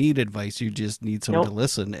 You don't need advice. You just need someone to Nope.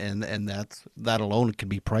 listen, and that alone can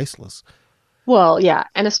be priceless. Well, yeah,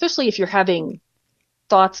 and especially if you're having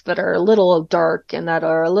thoughts that are a little dark and that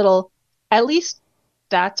are a little, at least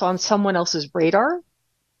that's on someone else's radar,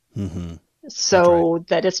 Mm-hmm. That's right. so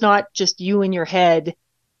that it's not just you in your head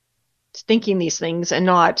thinking these things and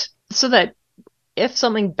not so that if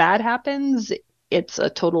something bad happens, it's a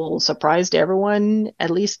total surprise to everyone. At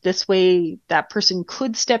least this way, that person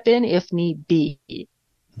could step in if need be.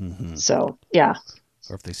 Mm-hmm. So, yeah,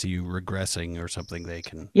 Or if they see you regressing or something, they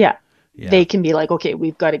can. yeah, Yeah. they can be like, okay,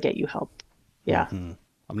 we've got to get you help. Yeah. Mm-hmm.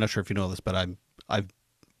 I'm not sure if you know this, but I've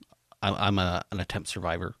I'm an attempt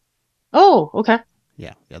survivor. Oh, okay.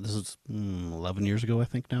 Yeah, yeah. This is 11 years ago, I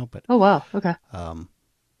think now. But Oh, wow. Okay. um,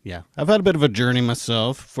 yeah, I've had a bit of a journey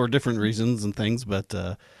myself for different reasons and things. But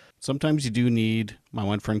sometimes you do need. My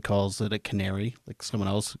one friend calls it a canary, like someone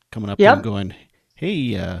else coming up to you and Yep. going,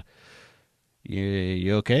 "Hey,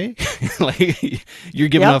 you okay?" Like you're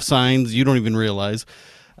giving Yep. off signs you don't even realize.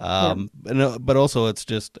 Yep. But also it's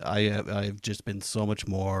just I've just been so much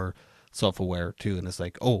more self-aware too, and it's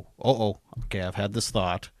like okay, I've had this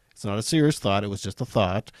thought. It's not a serious thought. It was just a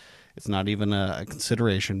thought. It's not even a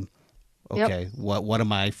consideration. Yep. Okay, what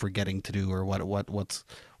am I forgetting to do, or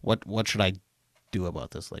what should I do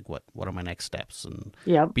about this? Like what are my next steps, and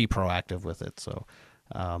Yep. be proactive with it. So,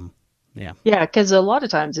 yeah. Yeah. Because a lot of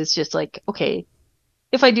times it's just like, okay,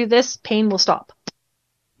 if I do this, pain will stop.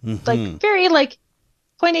 Like, Hmm. very like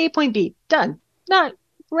point A, point B, done. Not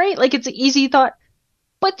right. Like, it's an easy thought.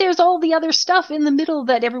 But there's all the other stuff in the middle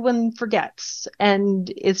that everyone forgets.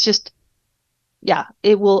 And it's just, yeah,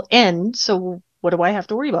 it will end. So what do I have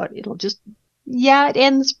to worry about? It'll just, yeah, it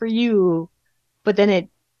ends for you, but then it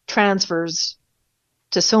transfers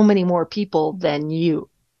to so many more people than you.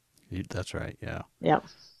 That's right. Yeah. Yeah.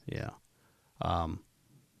 Yeah. Um,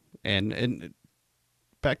 and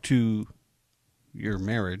back to your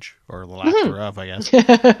marriage or the lack Hmm. thereof, I guess.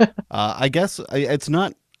 I guess it's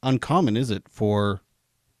not uncommon, is it, for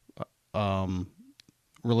um,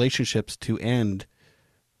 relationships to end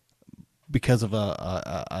because of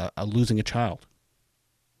a losing a child?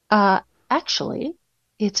 uh, Actually,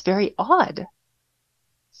 it's very odd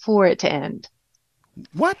for it to end.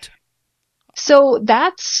 What? So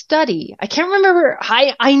that study, I can't remember.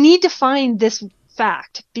 I need to find this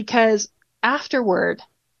fact because afterward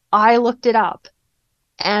I looked it up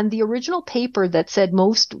and the original paper that said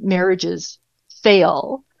most marriages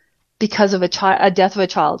fail because of a death of a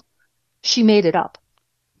child, she made it up.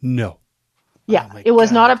 No. Yeah, Oh my it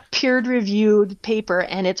was not God. a peer reviewed paper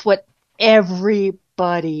and it's what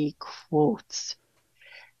everybody quotes.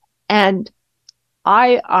 And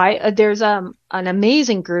there's an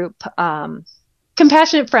amazing group,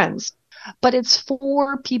 Compassionate Friends, but it's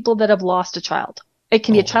for people that have lost a child. It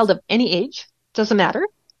can be a Oh, child of any age, doesn't matter,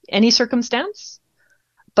 any circumstance,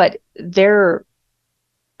 but they're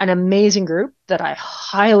an amazing group that I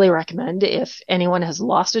highly recommend. If anyone has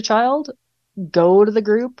lost a child, go to the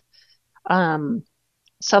group. Um,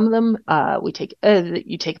 some of them,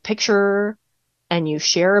 you take a picture and you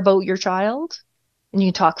share about your child and you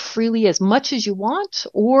can talk freely as much as you want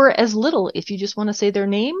or as little if you just want to say their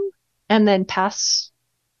name and then pass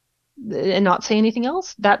and not say anything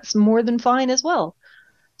else, that's more than fine as well.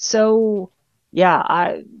 So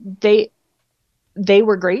yeah, they they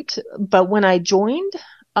were great, but when I joined,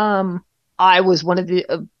 um, I was one of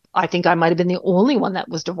the I think I might have been the only one that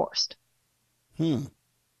was divorced. Hmm.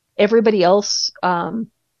 Everybody else,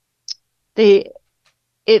 they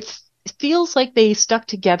it feels like they stuck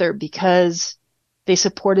together because they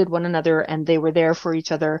supported one another and they were there for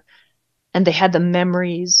each other and they had the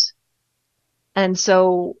memories. And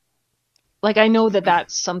so, like, I know that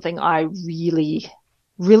that's something I really,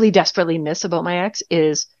 really desperately miss about my ex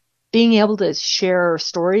is being able to share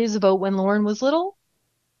stories about when Lauren was little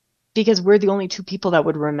because we're the only two people that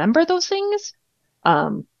would remember those things.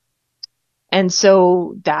 Um, and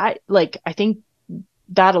so that, like, I think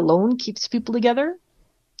that alone keeps people together.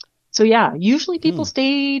 So yeah, usually people Hmm.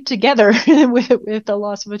 stay together with the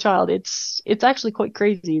loss of a child. It's actually quite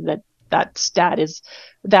crazy that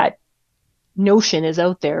that notion is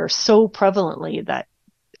out there so prevalently that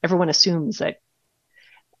everyone assumes that.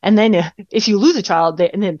 And then if you lose a child,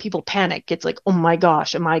 and then people panic. It's like, oh my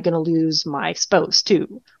gosh, am I going to lose my spouse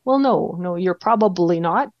too? Well, no, no, you're probably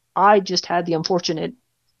not. I just had the unfortunate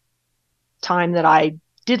time that I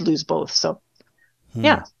did lose both. So Hmm.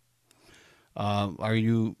 yeah, Are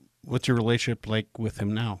you? What's your relationship like with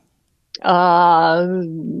him now? uh,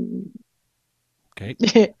 Okay.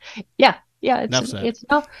 yeah, yeah. Enough said. It's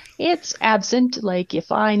no, it's absent. Like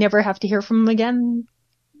if I never have to hear from him again,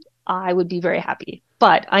 I would be very happy.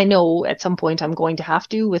 But I know at some point I'm going to have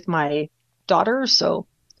to with my daughter, so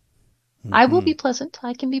I will Hmm. be pleasant.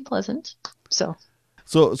 I can be pleasant. So,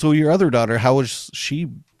 So your other daughter, how was she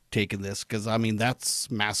taking this? Because I mean,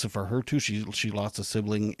 that's massive for her too. She lost a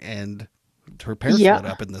sibling, and her parents split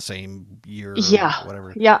yeah, up in the same year or yeah,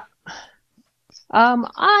 whatever. yeah.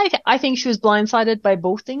 I think she was blindsided by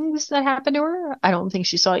both things that happened to her. I don't think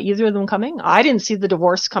she saw either of them coming. I didn't see the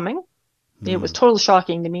divorce coming. It was Hmm. totally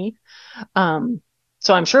shocking to me. Um,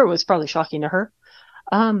 so I'm sure it was probably shocking to her.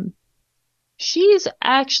 Um, she's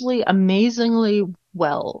actually amazingly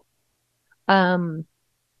well. Um,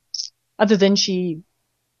 other than she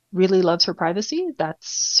really loves her privacy.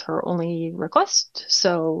 That's her only request.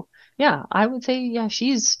 So, yeah, I would say, yeah,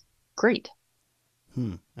 she's great.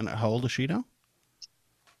 Hmm. And how old is she now?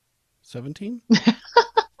 17?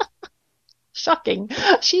 Shocking.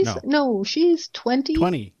 She's, No, no, she's 20.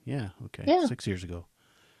 20. Yeah. Okay. Yeah, 6 years ago.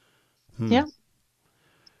 Hmm. yeah.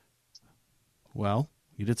 Well,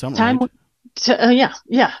 you did something Time. right, Yeah,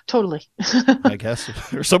 yeah, totally. I guess,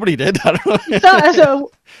 or somebody did. I don't know.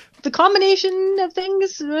 So the combination of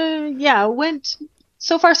things, yeah, went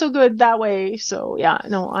so far so good that way. So yeah,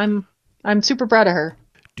 no, I'm super proud of her.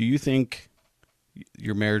 Do you think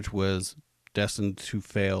your marriage was destined to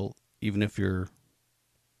fail, even if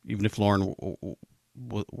Lauren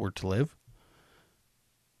were to live?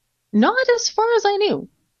 Not as far as I knew.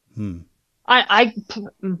 Hmm. I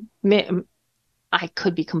I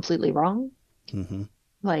could be completely wrong. Mm-hmm.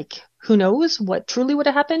 Like, who knows what truly would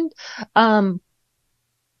have happened? Um,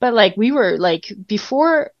 but like we were like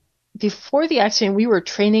before the accident, we were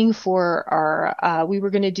training for our we were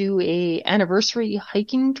going to do a anniversary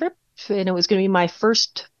hiking trip, and it was going to be my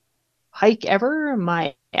first hike ever.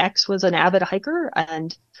 My ex was an avid hiker,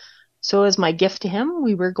 and so as my gift to him,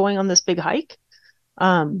 we were going on this big hike.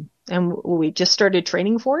 And we just started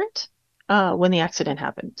training for it when the accident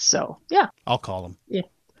happened. So yeah, I'll call him. yeah.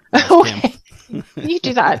 Ask him. Okay, you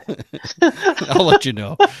do that. I'll let you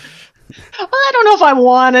know. I don't know if I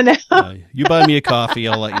want to know. You buy me a coffee,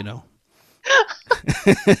 I'll let you know.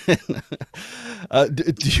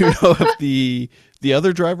 Do you know if the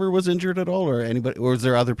other driver was injured at all, or anybody, or was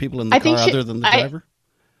there other people in the I car think other than the driver?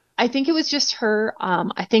 I think it was just her.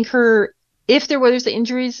 I think her, if there was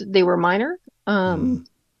injuries, they were minor. Hmm. Um,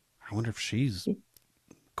 I wonder if she's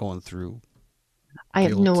going through I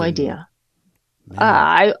have guilt no and idea.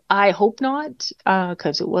 man. I hope not,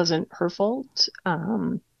 because it wasn't her fault.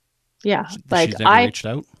 Yeah, like She's never reached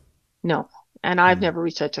out. no, and I've Hmm. never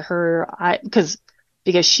reached out to her.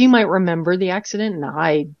 Because she might remember the accident, and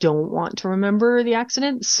I don't want to remember the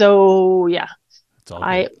accident. So yeah, It's all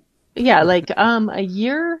I good. yeah, like a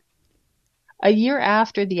year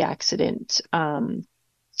after the accident,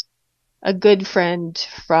 a good friend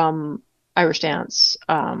from Irish dance,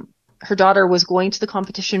 her daughter was going to the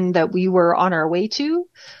competition that we were on our way to,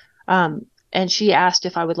 and she asked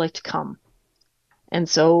if I would like to come. And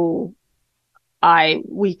so I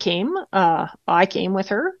came with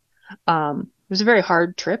her. It was a very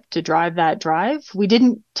hard trip to drive that drive. We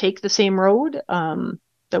didn't take the same road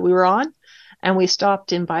that we were on, and we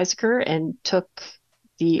stopped in Bizaker and took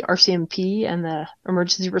the RCMP and the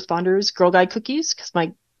emergency responders Girl Guide cookies because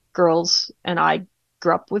my girls and I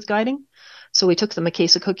grew up with guiding. So we took them a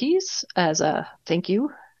case of cookies as a thank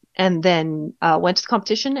you, and then went to the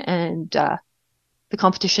competition, and the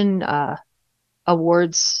competition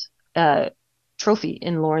awards a trophy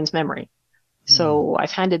in Lauren's memory. Hmm. So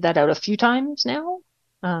I've handed that out a few times now.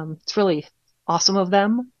 It's really awesome of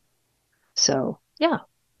them. So yeah,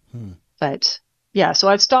 Hmm. but yeah, so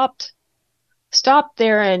I've stopped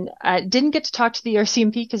there, and I didn't get to talk to the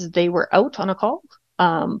RCMP because they were out on a call,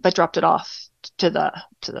 but dropped it off to the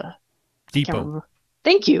I can't Depot. remember.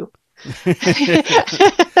 Thank you.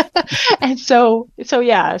 And so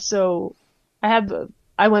yeah, so I have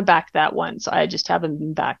I went back that once. I just haven't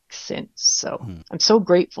been back since. So Hmm. I'm so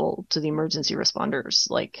grateful to the emergency responders,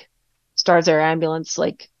 like Stars Air Ambulance,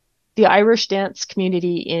 like the Irish dance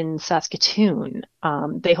community in Saskatoon.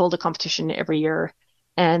 They hold a competition every year,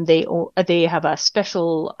 and they have a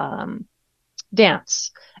special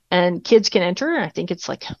dance, and kids can enter. I think it's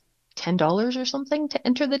like $10 or something to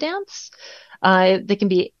enter the dance. They can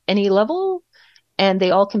be any level, and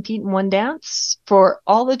they all compete in one dance. For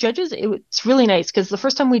all the judges, it's really nice because the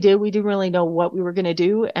first time we didn't really know what we were going to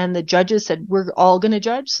do, and the judges said we're all going to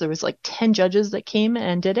judge. So there was like 10 judges that came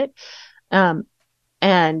and did it. Um,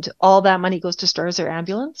 and all that money goes to Stars Air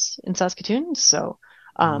Ambulance in Saskatoon. So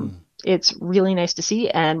Hmm. it's really nice to see.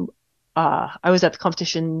 And I was at the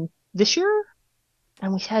competition this year,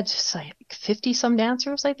 and we had just like 50 some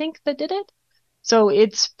dancers, I think, that did it. So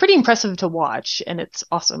it's pretty impressive to watch, and it's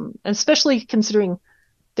awesome, and especially considering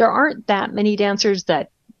there aren't that many dancers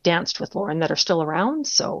that danced with Lauren that are still around.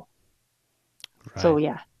 So Right.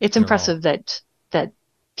 yeah, it's They're all. impressive that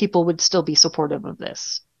people would still be supportive of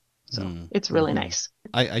this. So Hmm. it's really Hmm. nice.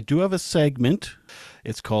 I do have a segment.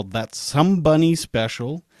 It's called That's Some Bunny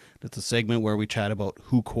Special. It's a segment where we chat about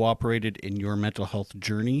who cooperated in your mental health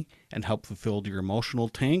journey and helped fulfill your emotional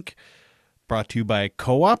tank. Brought to you by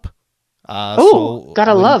Co-op. Oh,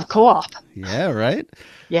 gotta When, love co-op. yeah, right.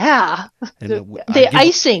 Yeah. And I The give.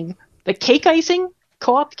 icing, the cake icing,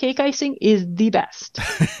 co-op cake icing is the best.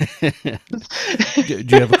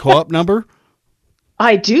 Do you have a co-op number?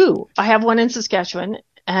 I do. I have one in Saskatchewan,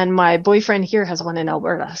 and my boyfriend here has one in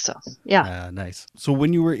Alberta. So yeah. Nice. So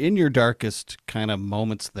when you were in your darkest kind of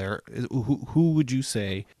moments there, who would you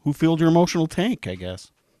say who filled your emotional tank? I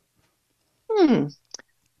guess. Hmm.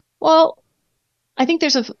 Well, I think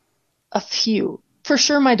there's a few. For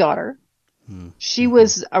sure, my daughter. She Mm-hmm.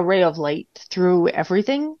 was a ray of light through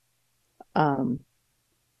everything. Um,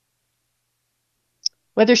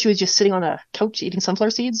 whether she was just sitting on a couch eating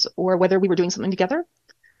sunflower seeds or whether we were doing something together.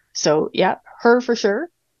 So yeah, her for sure.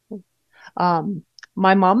 Um,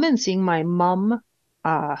 my mom, and seeing my mom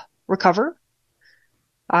uh, recover.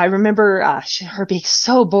 I remember her being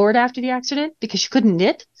so bored after the accident because she couldn't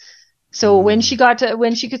knit. So Mm. when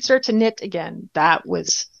she could start to knit again, that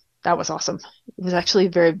was awesome. It was actually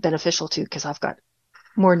very beneficial too because I've got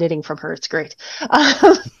more knitting from her. It's great.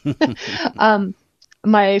 Um,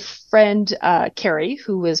 my friend Carrie,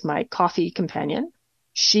 who was my coffee companion,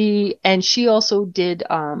 she also did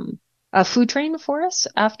a food train for us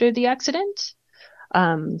after the accident.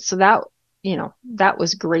 So that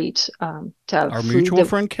was great to have Our food mutual that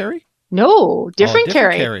friend Carrie. no Oh, different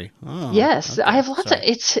different Carrie. Carrie. Oh, Yes, I okay. have lots of. Sorry.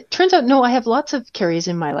 It turns out no, I have lots of Carries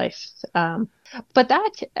in my life. But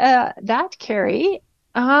that Carrie,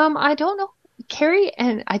 I don't know Carrie,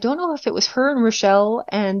 and I don't know if it was her and Rochelle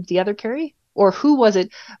and the other Carrie or who was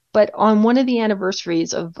it. But on one of the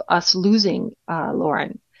anniversaries of us losing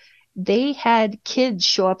Lauren, they had kids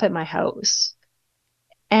show up at my house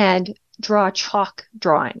and draw chalk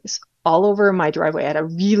drawings all over my driveway. I had a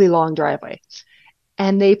really long driveway,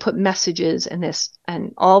 and they put messages in this,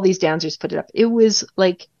 and all these dancers put it up. It was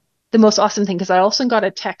like the most awesome thing because I also got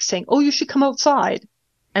a text saying, "Oh, you should come outside,"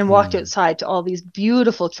 and walked Hmm. outside to all these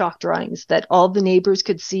beautiful chalk drawings that all the neighbors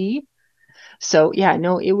could see. So yeah,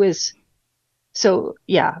 no, it was so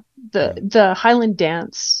yeah. Hmm. The Highland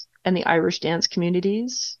dance and the Irish dance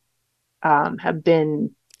communities have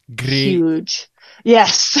been Great. huge.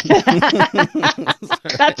 Yes,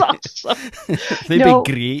 Sorry. that's awesome. They've been No,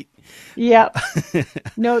 great. yeah,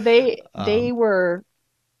 no, they um, were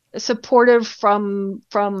supportive from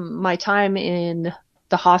my time in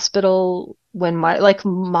the hospital when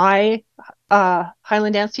my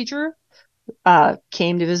Highland dance teacher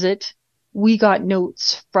came to visit. We got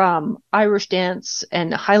notes from Irish dance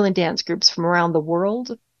and Highland dance groups from around the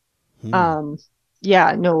world. hmm. Um,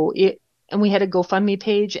 yeah, no, it and we had a GoFundMe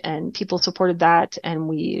page and people supported that, and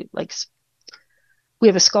we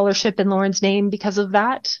have a scholarship in Lauren's name because of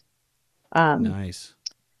that. Um, Nice.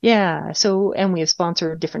 Yeah, so and we have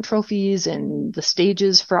sponsored different trophies and the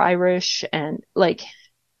stages for Irish, and like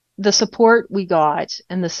the support we got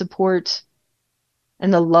and the support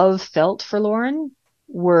and the love felt for Lauren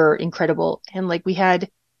were incredible. And like we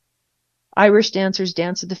had Irish dancers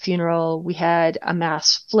dance at the funeral. We had a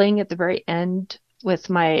mass fling at the very end with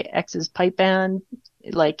my ex's pipe band.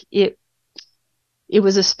 Like it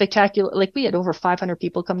was a spectacular, like we had over 500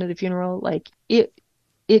 people come to the funeral. Like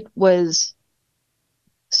it was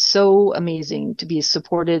so amazing to be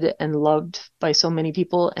supported and loved by so many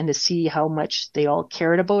people and to see how much they all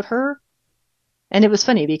cared about her. And it was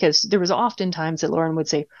funny because there was often times that Lauren would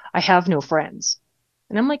say, I have no friends.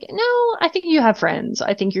 And I'm like, no, I think you have friends.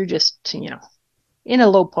 I think you're just, in a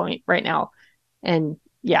low point right now. And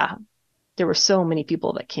yeah, there were so many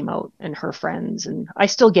people that came out and her friends. And I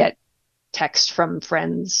still get text from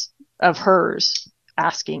friends of hers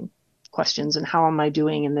asking questions and how am I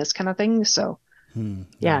doing and this kind of thing. So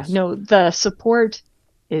yeah, Nice. no, the support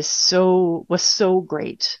was so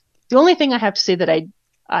great. The only thing I have to say that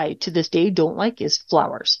I to this day don't like is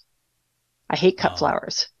flowers. I hate cut Oh,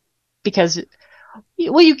 flowers because,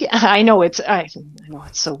 well, I know it's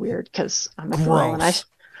so weird because I'm a girl and gross.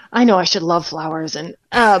 I know I should love flowers and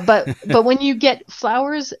but when you get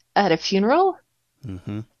flowers at a funeral,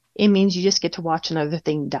 Mm-hmm. it means you just get to watch another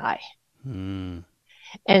thing die. Mm.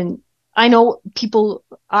 And I know people,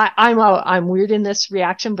 I'm weird in this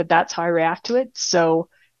reaction, but that's how I react to it. So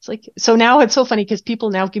it's like, so now it's so funny because people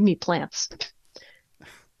now give me plants.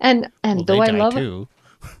 Well, And they though I die love, too.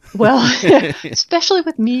 well, especially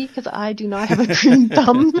with me, because I do not have a green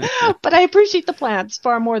thumb, but I appreciate the plants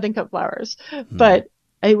far more than cut flowers. Mm. But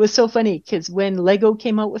it was so funny because when Lego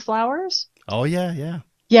came out with flowers, Oh yeah, yeah.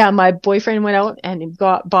 yeah, my boyfriend went out and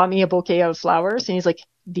bought me a bouquet of flowers, and he's like,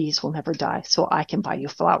 "These will never die, so I can buy you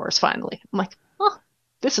flowers finally." I'm like, "Oh,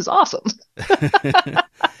 this is awesome."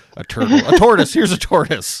 A turtle, a tortoise. Here's a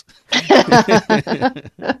tortoise.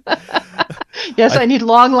 Yes, I I need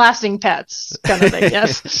long-lasting pets, kind of thing.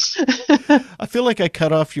 Yes. I feel like I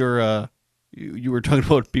cut off your. You were talking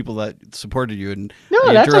about people that supported you, and I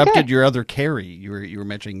No, that's okay. interrupted your other Carrie. You were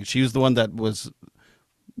mentioning she was the one that was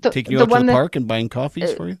taking you The out to the one that park and buying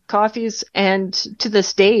coffees for you. coffees, and to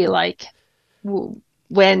this day, like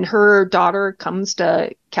when her daughter comes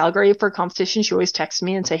to Calgary for a competition, she always texts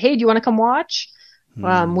me and say, "Hey, do you want to come watch?"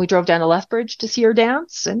 Hmm. We drove down to Lethbridge to see her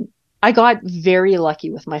dance, and I got very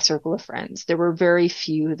lucky with my circle of friends. There were very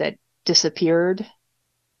few that disappeared,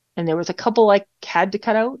 and there was a couple I had to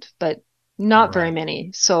cut out, but not very Right.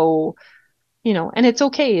 many. So, and it's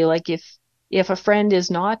okay. Like if a friend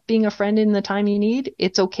is not being a friend in the time you need,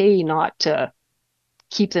 it's okay not to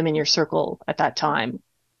keep them in your circle at that time.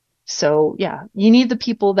 So, yeah, you need the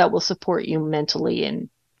people that will support you mentally and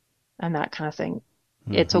that kind of thing.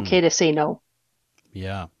 It's Hmm. okay to say no.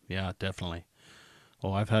 Yeah. Yeah. Definitely.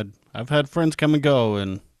 Oh, I've had friends come and go,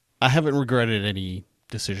 and I haven't regretted any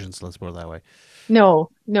decisions. Let's put it that way.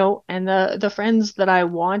 No, no. And the friends that I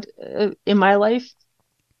want in my life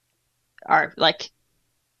are like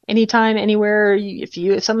anytime, anywhere.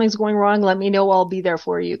 If something's going wrong, let me know. I'll be there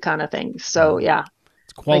for you, kind of thing. So Hmm. yeah,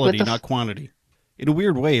 It's like with quality, the not quantity. In a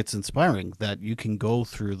weird way, it's inspiring that you can go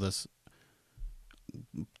through this.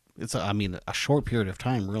 I mean, a short period of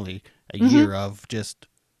time, really, a hmm year of just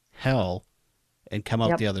hell, and come out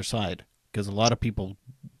yep. the other side. Because a lot of people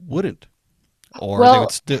wouldn't, or Well,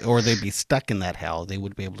 or they'd be stuck in that hell. They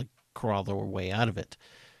would be able to crawl their way out of it.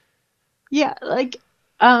 yeah, like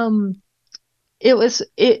um, it was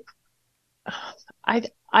it.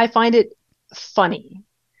 I find it funny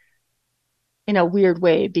in a weird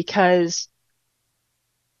way because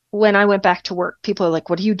when I went back to work, people are like,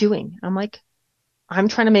 "What are you doing?" I'm like, "I'm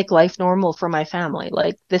trying to make life normal for my family.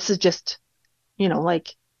 Like this is just,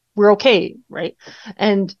 like we're okay, right?"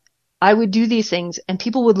 And I would do these things and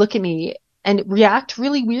people would look at me and react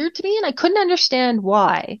really weird to me and I couldn't understand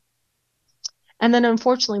why. And then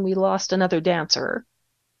unfortunately we lost another dancer.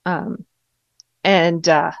 Um, and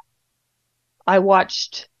I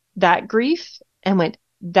watched that grief and went,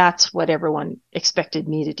 that's what everyone expected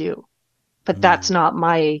me to do. But that's Mm. not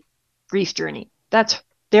my grief journey. That's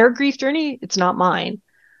their grief journey. It's not mine.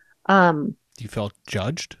 Um, You felt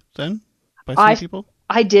judged then by some I, people.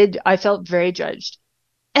 I felt very judged.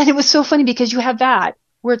 And it was so funny because you have that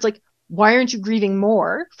where it's like, why aren't you grieving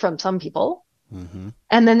more from some people? Mm-hmm.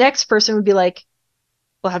 And the next person would be like,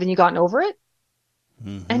 well, haven't you gotten over it?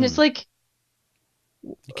 And it's Mm-hmm. like,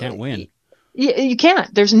 You can't win. you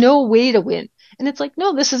can't. There's no way to win. And it's like,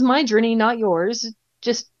 no, this is my journey, not yours.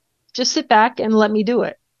 Just just sit back and let me do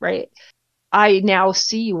it, right? I now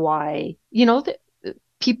see why, that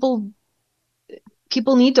people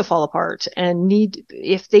people need to fall apart and need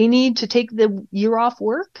if they need to take the year off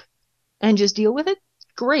work and just deal with it,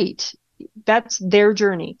 great. That's their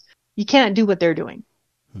journey. You can't do what they're doing.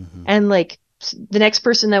 Mm-hmm. And like the next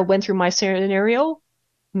person that went through my scenario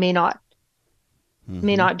may not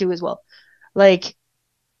do as well. Like,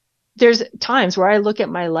 there's times where I look at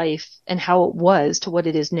my life and how it was to what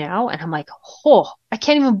it is now, and I'm like, oh, I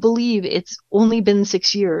can't even believe it's only been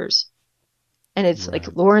 6 years. And it's Right.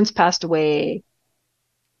 like Lauren's passed away.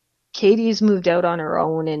 Katie's moved out on her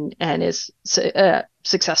own and is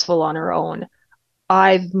successful on her own.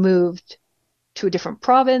 I've moved to a different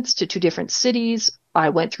province, to 2 different cities. I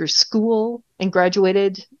went through school and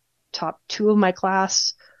graduated, top 2 of my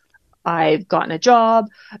class. I've gotten a job,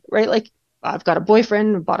 right? Like, I've got a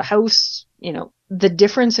boyfriend, bought a house. You know, the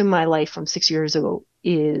difference in my life from 6 years ago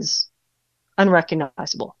is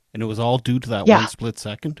unrecognizable. And it was all due to that Yeah. one split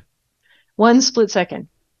second? One split second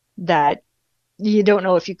that you don't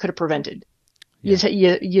know if you could have prevented.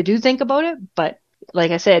 Yeah. You do think about it, but like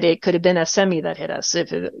I said, it could have been a semi that hit us,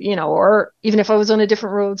 if it, you know, or even if I was on a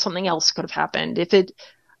different road, something else could have happened.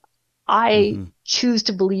 I choose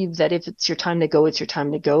to believe that if it's your time to go, it's your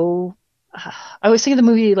time to go. I was thinking of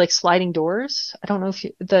the movie like Sliding Doors. I don't know if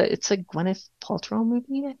it's a Gwyneth Paltrow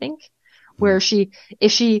movie, I think, where if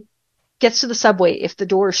she gets to the subway, if the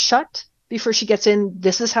door is shut before she gets in,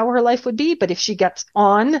 this is how her life would be. But if she gets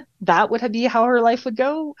on, that would be how her life would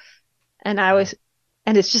go. And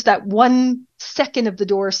it's just that 1 second of the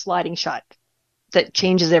door sliding shut that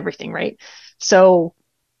changes everything, right? So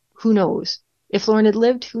who knows? If Lauren had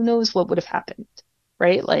lived, who knows what would have happened,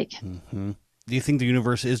 right? Like, do you think the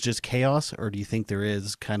universe is just chaos, or do you think there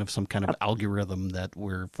is kind of some kind of algorithm that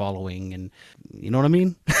we're following? And you know what I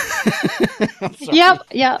mean?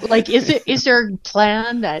 yeah. Like, is there a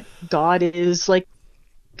plan that God is like,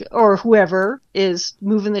 or whoever is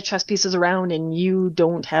moving the chess pieces around and you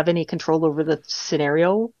don't have any control over the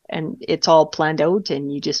scenario and it's all planned out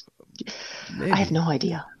and you just, Maybe. I have no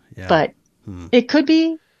idea, Yeah. but it could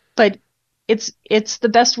be, but it's the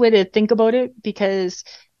best way to think about it, because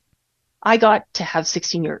I got to have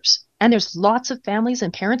 16 years and there's lots of families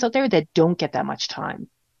and parents out there that don't get that much time,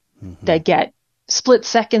 that get split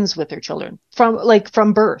seconds with their children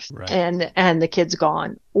from birth, right. and the kid's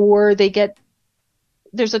gone, or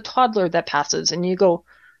there's a toddler that passes and you go,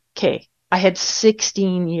 okay, I had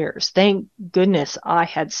 16 years. Thank goodness I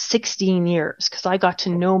had 16 years because I got to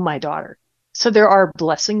know my daughter. So there are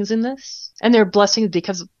blessings in this, and there are blessings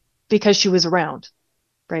because she was around,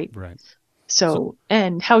 right? Right. So,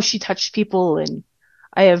 and how she touched people. And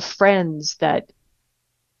I have friends that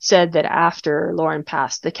said that after Lauren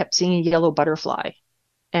passed, they kept seeing a yellow butterfly,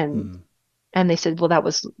 and they said, well, that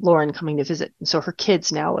was Lauren coming to visit. And so her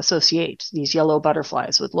kids now associate these yellow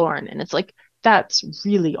butterflies with Lauren. And it's like, that's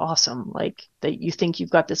really awesome. Like, that you think you've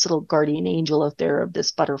got this little guardian angel out there of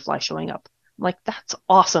this butterfly showing up. I'm like, that's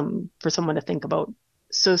awesome for someone to think about.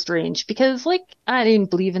 So strange, because like, I didn't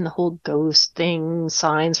believe in the whole ghost thing,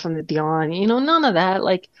 signs from the beyond, you know, none of that.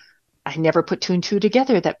 Like, I never put 2 and 2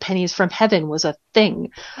 together that pennies from heaven was a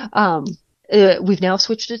thing. We've now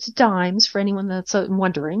switched it to dimes for anyone that's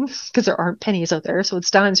wondering, because there aren't pennies out there, so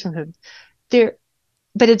it's dimes from heaven.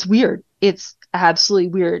 But it's weird. It's absolutely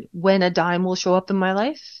weird when a dime will show up in my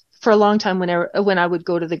life. For a long time, when I would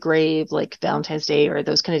go to the grave, like Valentine's Day or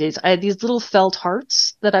those kind of days, I had these little felt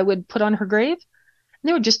hearts that I would put on her grave. And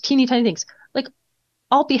they were just teeny tiny things. Like,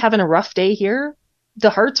 I'll be having a rough day here. The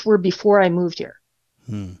hearts were before I moved here.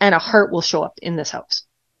 And a heart will show up in this house.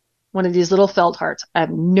 One of these little felt hearts. I have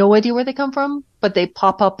no idea where they come from, but they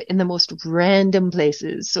pop up in the most random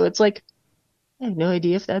places. So it's like, I have no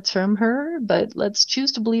idea if that's from her, but let's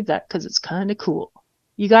choose to believe that because it's kind of cool.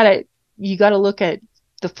 You gotta look at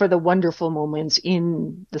for the wonderful moments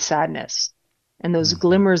in the sadness and those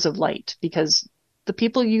glimmers of light, because the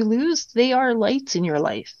people you lose, they are lights in your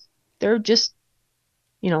life. They're just,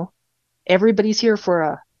 everybody's here for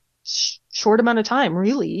a short amount of time,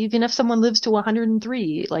 really. Even if someone lives to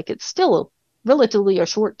 103, like, it's still relatively a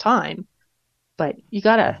short time, but you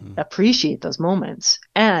gotta appreciate those moments.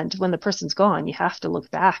 And when the person's gone, you have to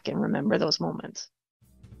look back and remember those moments.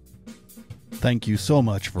 Thank you so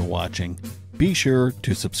much for watching. Be sure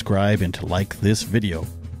to subscribe and to like this video.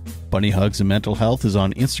 Bunny Hugs and Mental Health is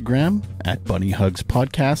on Instagram at Bunny Hugs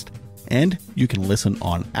Podcast, and you can listen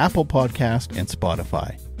on Apple Podcast and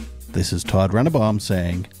Spotify. This is Todd Rennebaum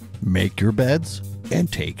saying, make your beds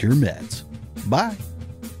and take your meds. Bye.